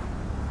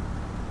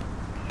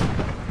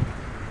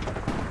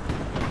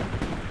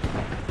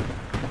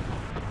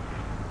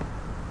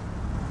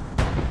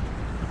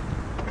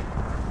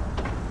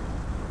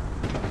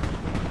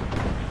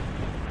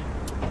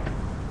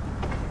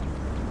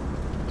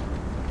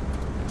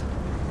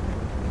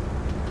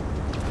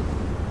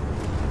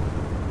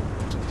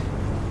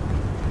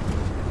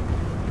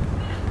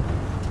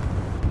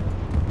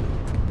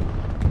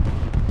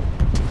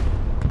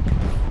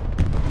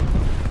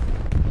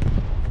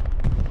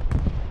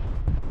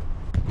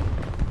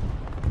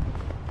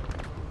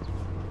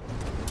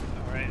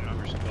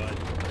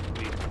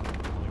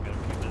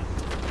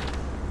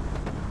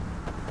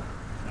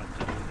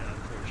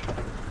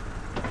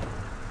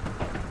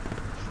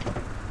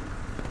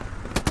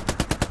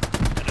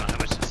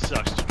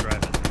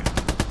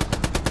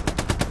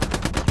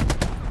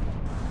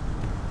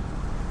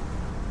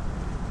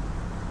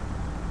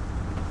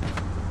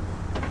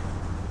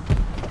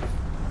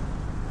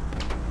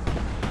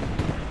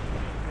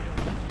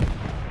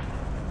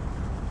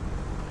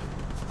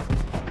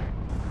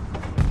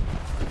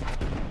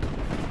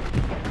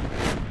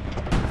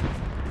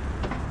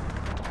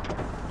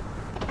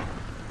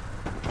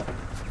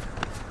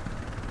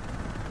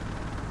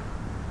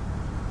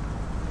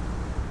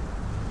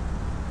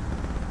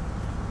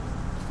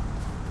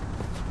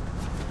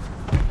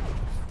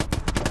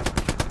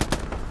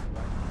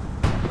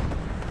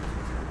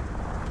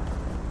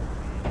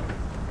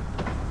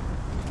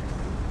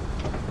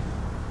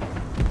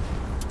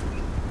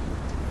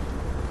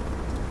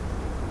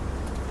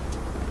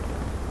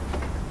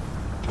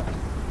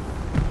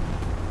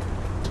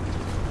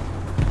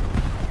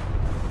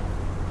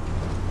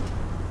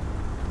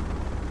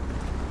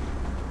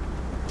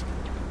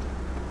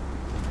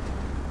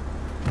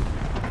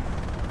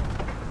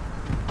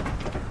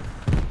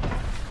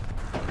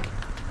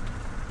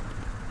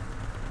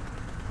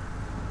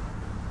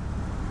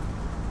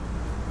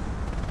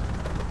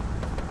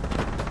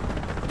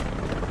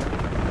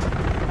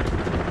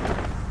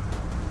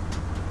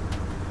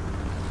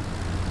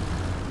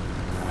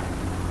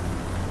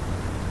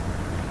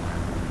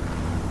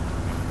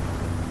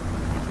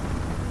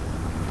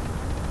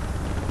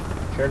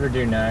 Trevor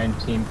do 9,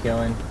 team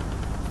killing.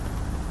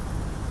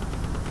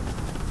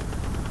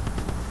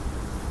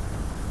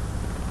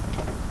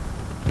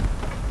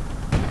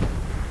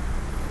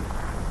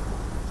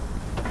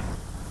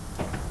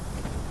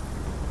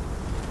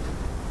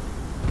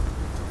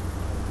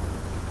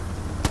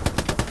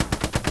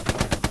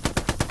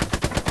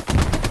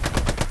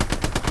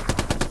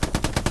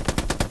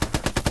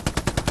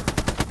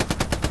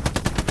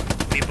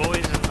 The boys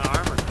in the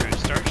armor crew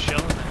start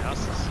shelling the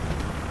houses.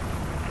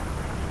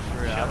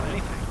 Shell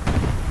anything.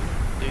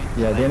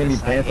 Yeah, the enemy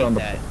panther on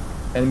the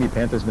enemy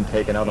panther's been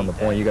taken out on the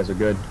point. You guys are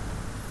good.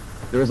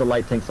 There is a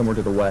light tank somewhere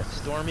to the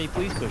west. Stormy,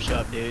 please push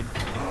up, dude.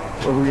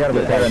 Well, we gotta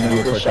repair that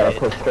new push up.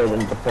 Push straight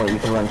into the point. You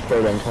can run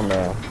straight in from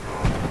the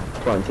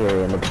front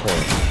area into the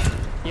point.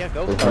 Yeah,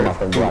 go There's for it.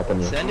 nothing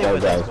blocking you. Send it Go,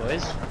 with guys. us,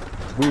 boys.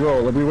 We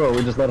will.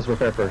 We just let us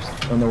repair first,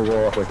 and then we'll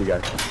roll up with you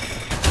guys.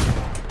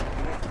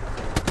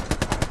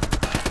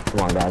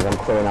 Come on, guys. I'm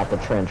clearing out the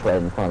trench right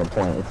in front of the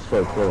point. It's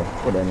so cool.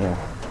 Get in here.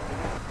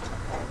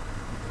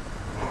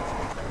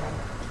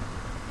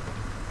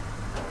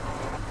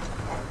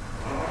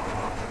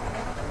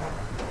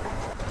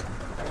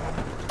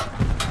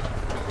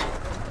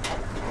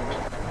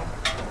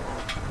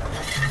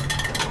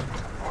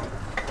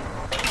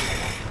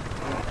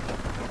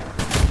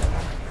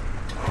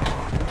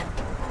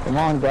 Come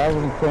on, guys.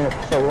 We've been clearing it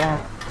for so long.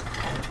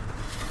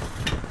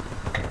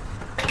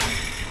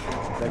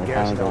 That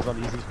garrison that was on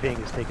the easy ping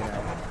is taken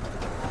out.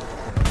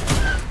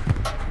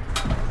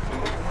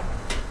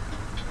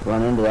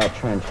 Run into that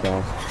trench,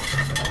 guys.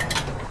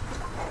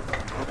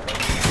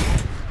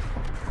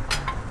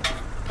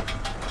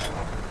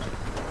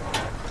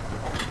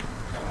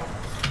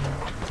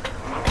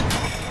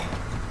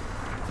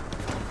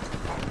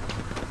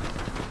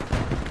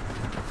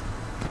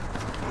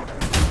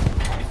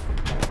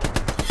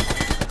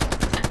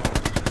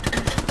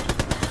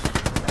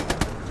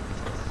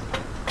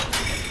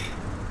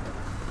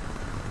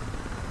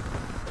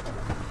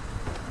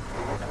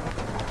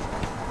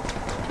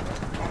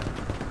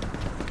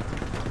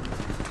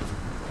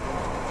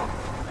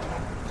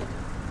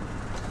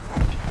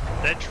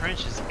 That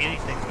trench is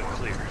anything but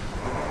clear.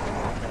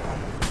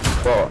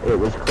 Well, it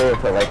was clear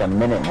for like a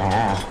minute and a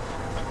half.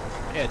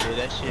 Yeah, dude,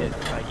 that shit.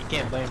 Like, you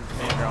can't blame the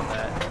commander on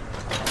that.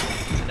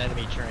 It's an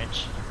enemy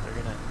trench. They're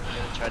gonna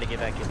try to get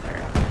back in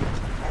there.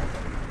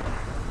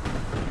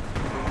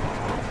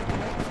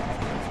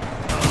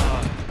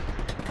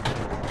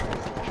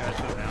 Try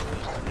to go down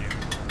those two.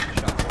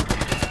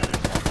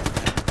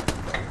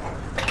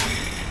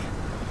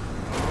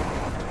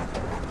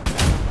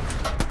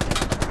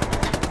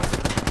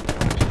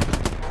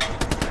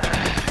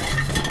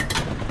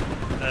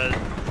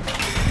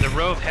 The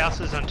row of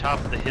houses on top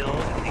of the hill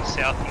in the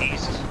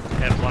southeast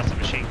have lots of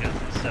machine guns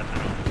and stuff in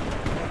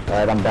them.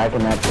 Alright, I'm back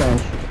in that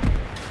trench.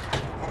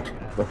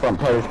 The front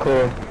part is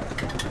clear.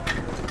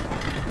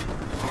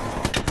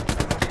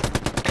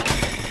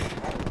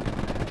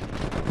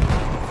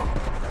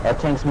 That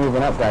tank's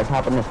moving up, guys.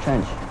 Hop in this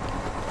trench.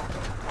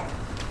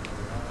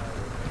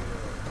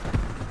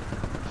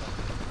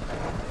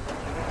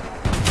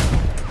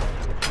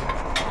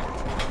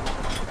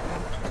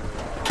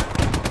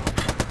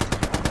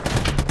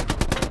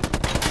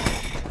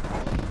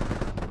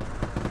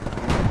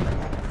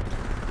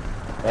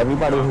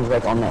 Everybody who's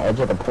like on the edge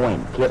of the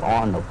point, get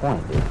on the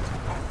point, dude.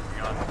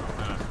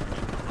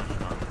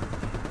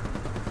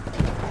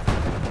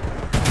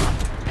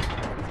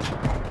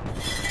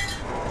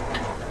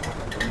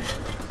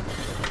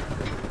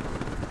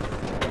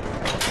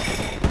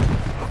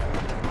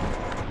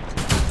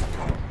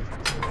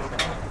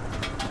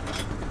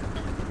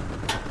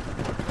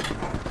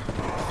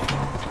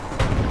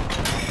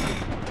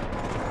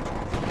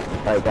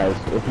 Alright guys,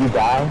 if you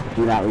die,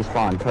 do not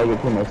respawn. Tell your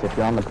teammates if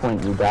you're on the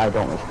point, you die,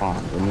 don't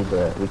respawn.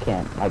 We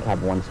can't like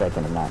have 1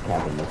 second of not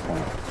capping this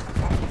point.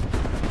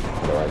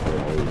 Otherwise we're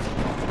gonna lose.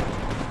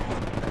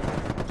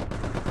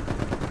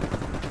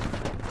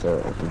 So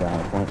if you die on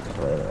the point, just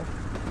lay there.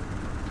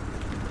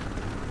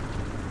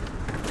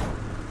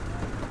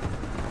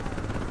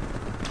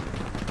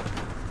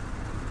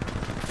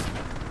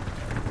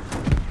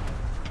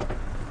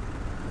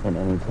 And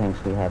any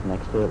tanks we have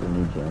next to it, we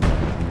need you in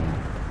there.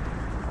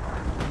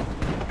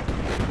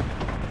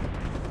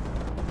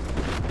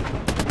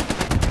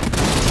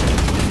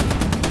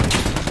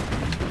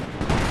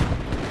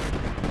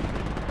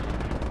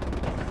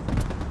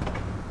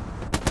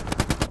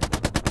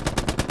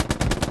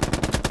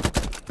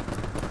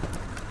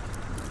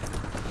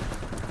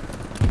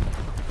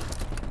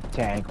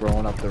 Tank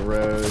rolling up the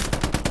road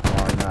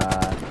on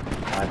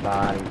my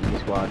body,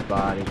 E-Squad's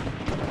body.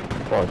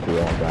 Fuck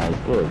yeah, guys.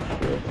 Good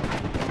shit.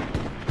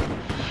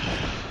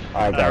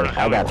 Alright, I don't know guys.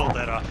 how we pulled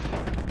that off.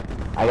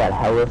 I got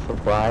hella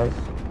supplies.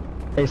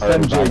 Hey,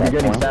 Already 7J, by you're that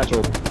getting point.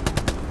 satcheled.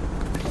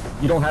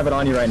 You don't have it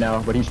on you right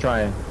now, but he's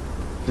trying.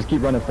 Just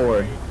keep running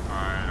forward.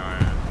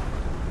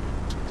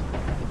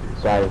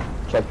 Guys,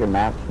 check your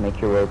maps. Make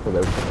your way for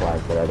those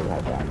supplies that I already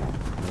have down there.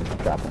 I'm just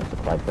dropping a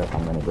supply truck.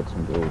 I'm gonna get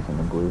some glues in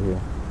the glue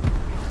here.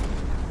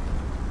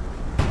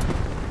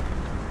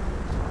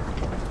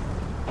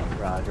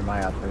 Roger,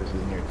 my outpost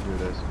is near 2 of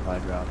those supply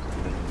drops.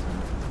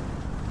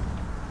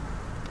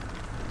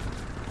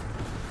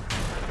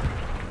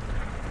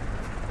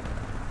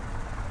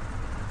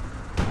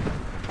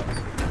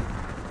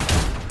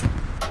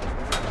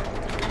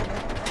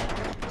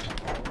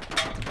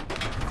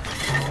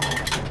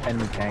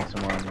 Enemy tank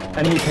somewhere on the wall.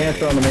 Enemy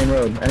Panther on the main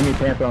road. Enemy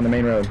Panther on the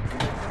main road.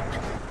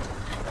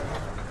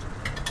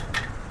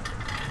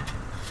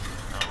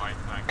 Light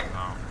tanks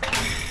now.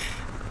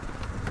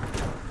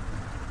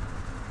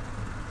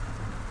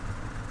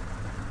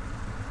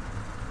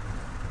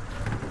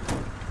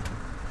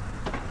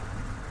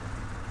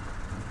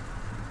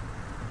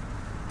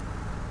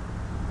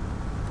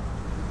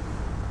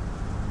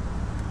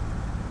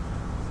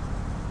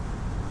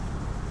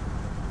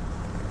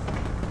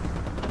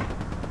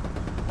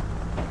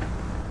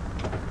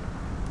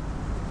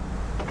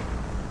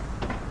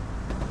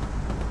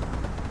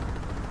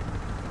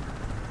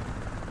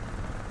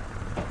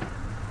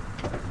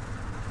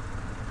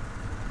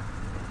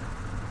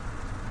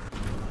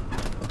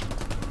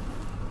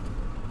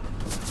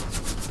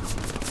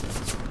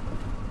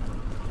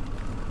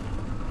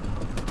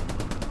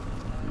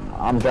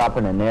 I'm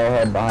dropping an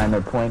airhead behind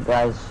their point,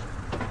 guys.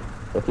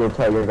 If you'll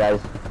tell your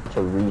guys to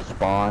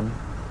respawn.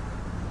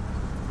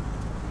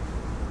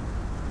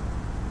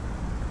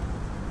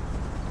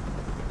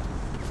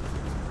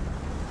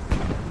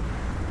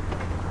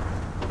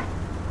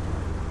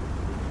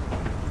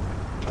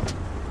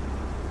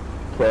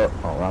 Kill.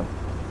 Hold on.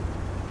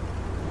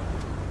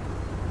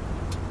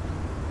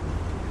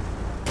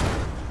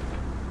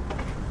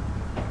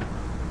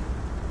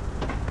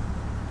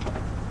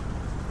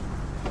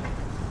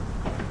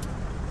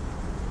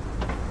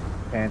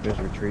 Panthers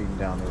retreating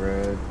down the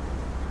road,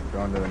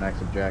 going to the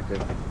next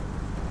objective.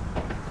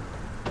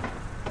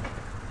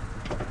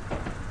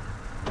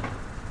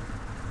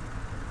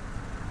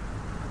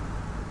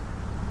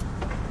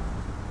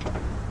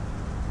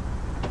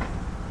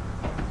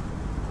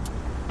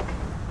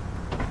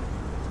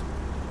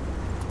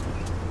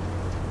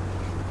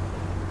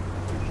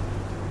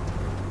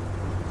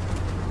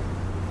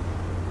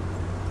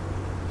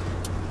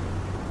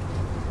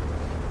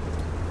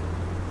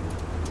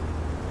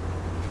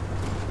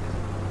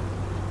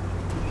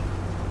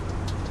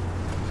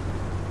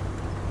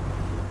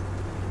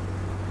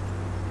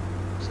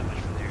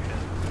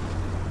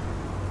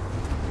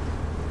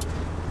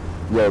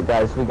 Yo,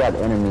 guys, we got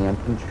enemy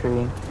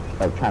infantry,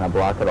 like trying to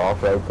block it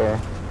off right there.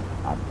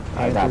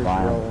 I got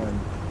by 'em. Rolling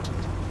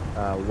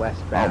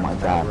westbound. Oh my on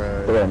that god,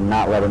 road. they're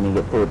not letting me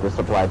get through with the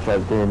supply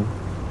truck, dude.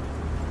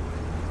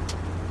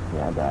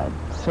 Yeah, I died.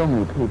 So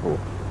many people.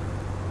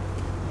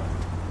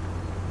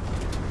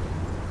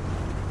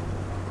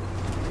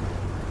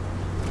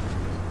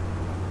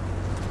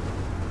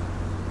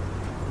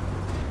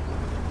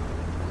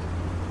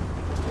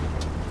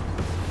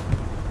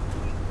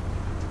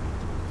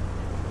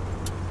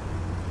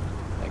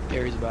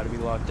 Gary's about to be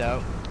locked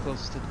out,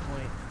 closest to the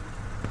point.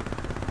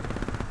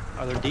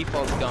 Are their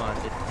defaults gone?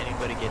 Did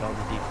anybody get all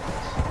the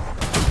defaults?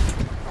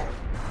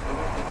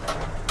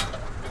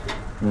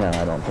 No,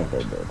 I don't think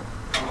they did.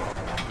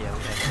 Yeah,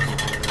 we have to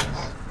get rid of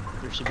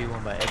those. There should be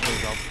one by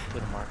Echoes. I'll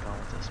put a mark on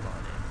with this spawn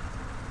in.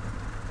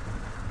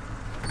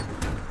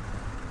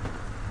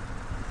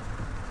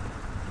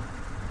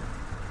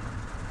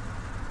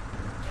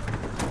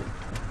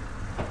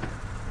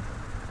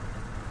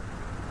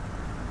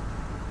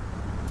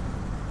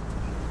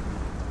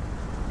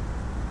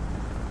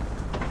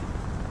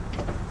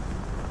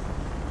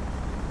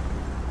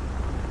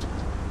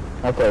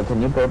 Okay,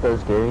 can you build those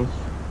Garys?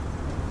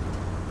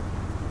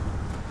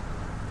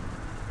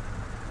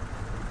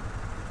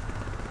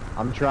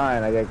 I'm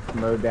trying. I get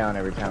mowed down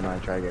every time I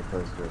try to get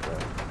close to it, though.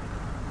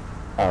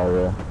 Oh,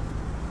 yeah.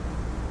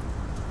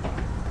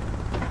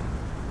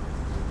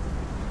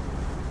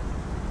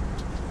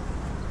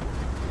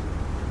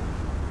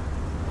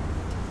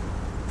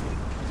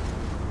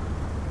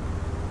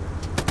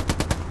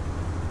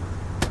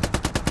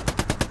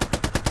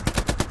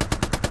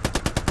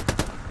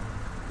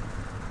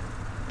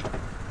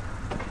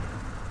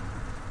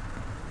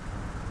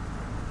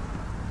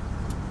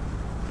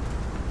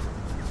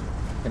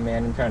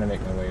 Man, I'm trying to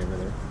make my way over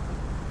there.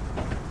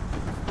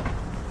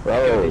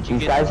 Bro,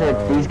 these guys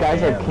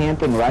are damn.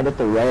 camping right at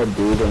the red,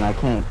 dude, and I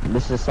can't.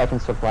 This is the second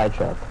supply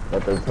truck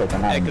that they've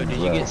taken out. Echo, did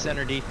you get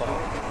center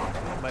default?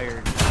 By your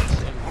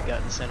assume you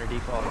got in center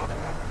default.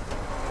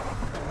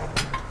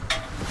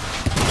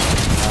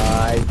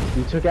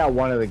 We took out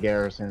one of the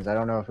garrisons. I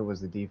don't know if it was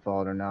the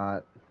default or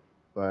not,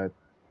 but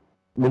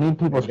we need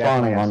people we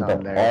definitely spawning have on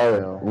some the there our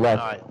still.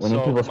 left. Alright, We need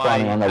so people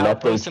spawning my on the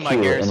left outpost HQ and my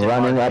and garrison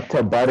running mark. up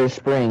to Butter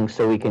Springs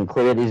so we can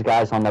clear these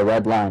guys on the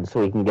red line so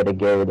we can get a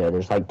Gary there.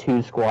 There's like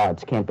 2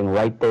 squads camping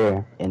right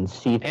there in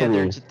C3.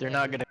 And they're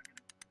not gonna.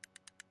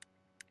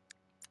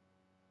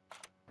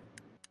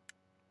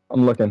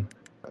 I'm looking.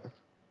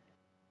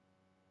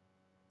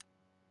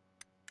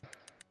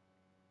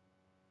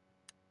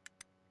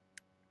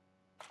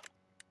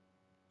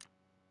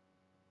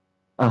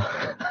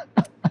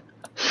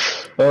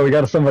 Oh, we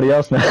got somebody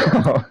else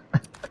now.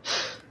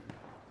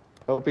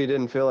 Oh, hope he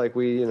didn't feel like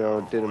we, you know,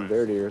 did him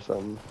dirty or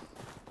something.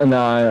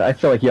 No, I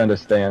feel like he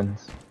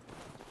understands.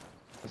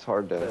 It's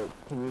hard to. So,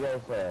 can you guys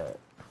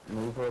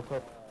move real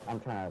quick? I'm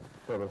trying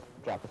to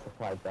drop a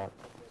supply drop.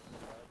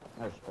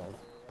 No supplies.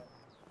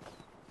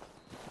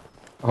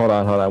 Hold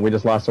on. We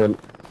just lost our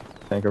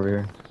tank over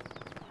here.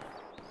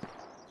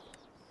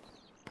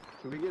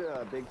 Can we get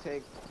a big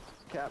tank,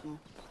 Captain?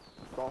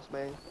 Boss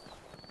man?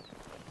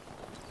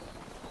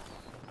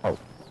 Oh.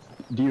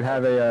 Do you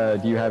have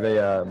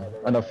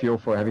enough fuel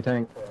for a heavy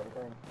tank?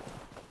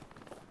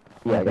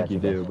 Yeah, I think you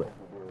do, but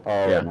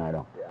oh yeah. No, I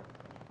don't.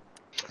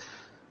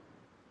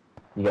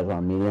 You guys want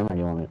a medium, or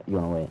you want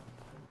to wait?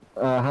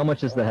 How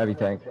much is the heavy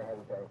tank?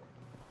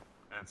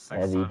 That's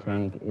Heavy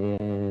tank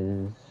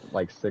is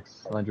like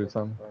 600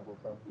 something.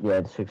 Yeah,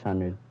 it's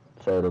 600.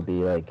 So it'll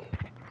be like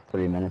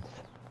 3 minutes.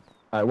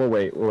 Alright, we'll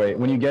wait.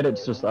 When you get it,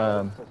 it's just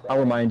I'll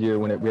remind you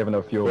when we have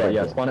enough fuel. But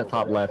yeah, spawn at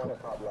top left.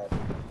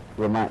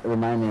 Remind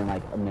me in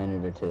like a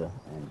minute or two.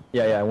 And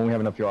Yeah. When we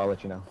have enough fuel, I'll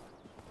let you know.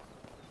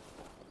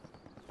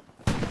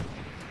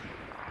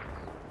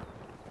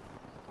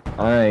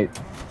 Alright.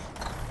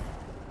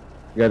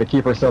 We gotta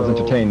keep ourselves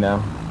entertained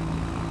now.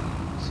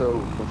 So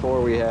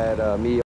before we had me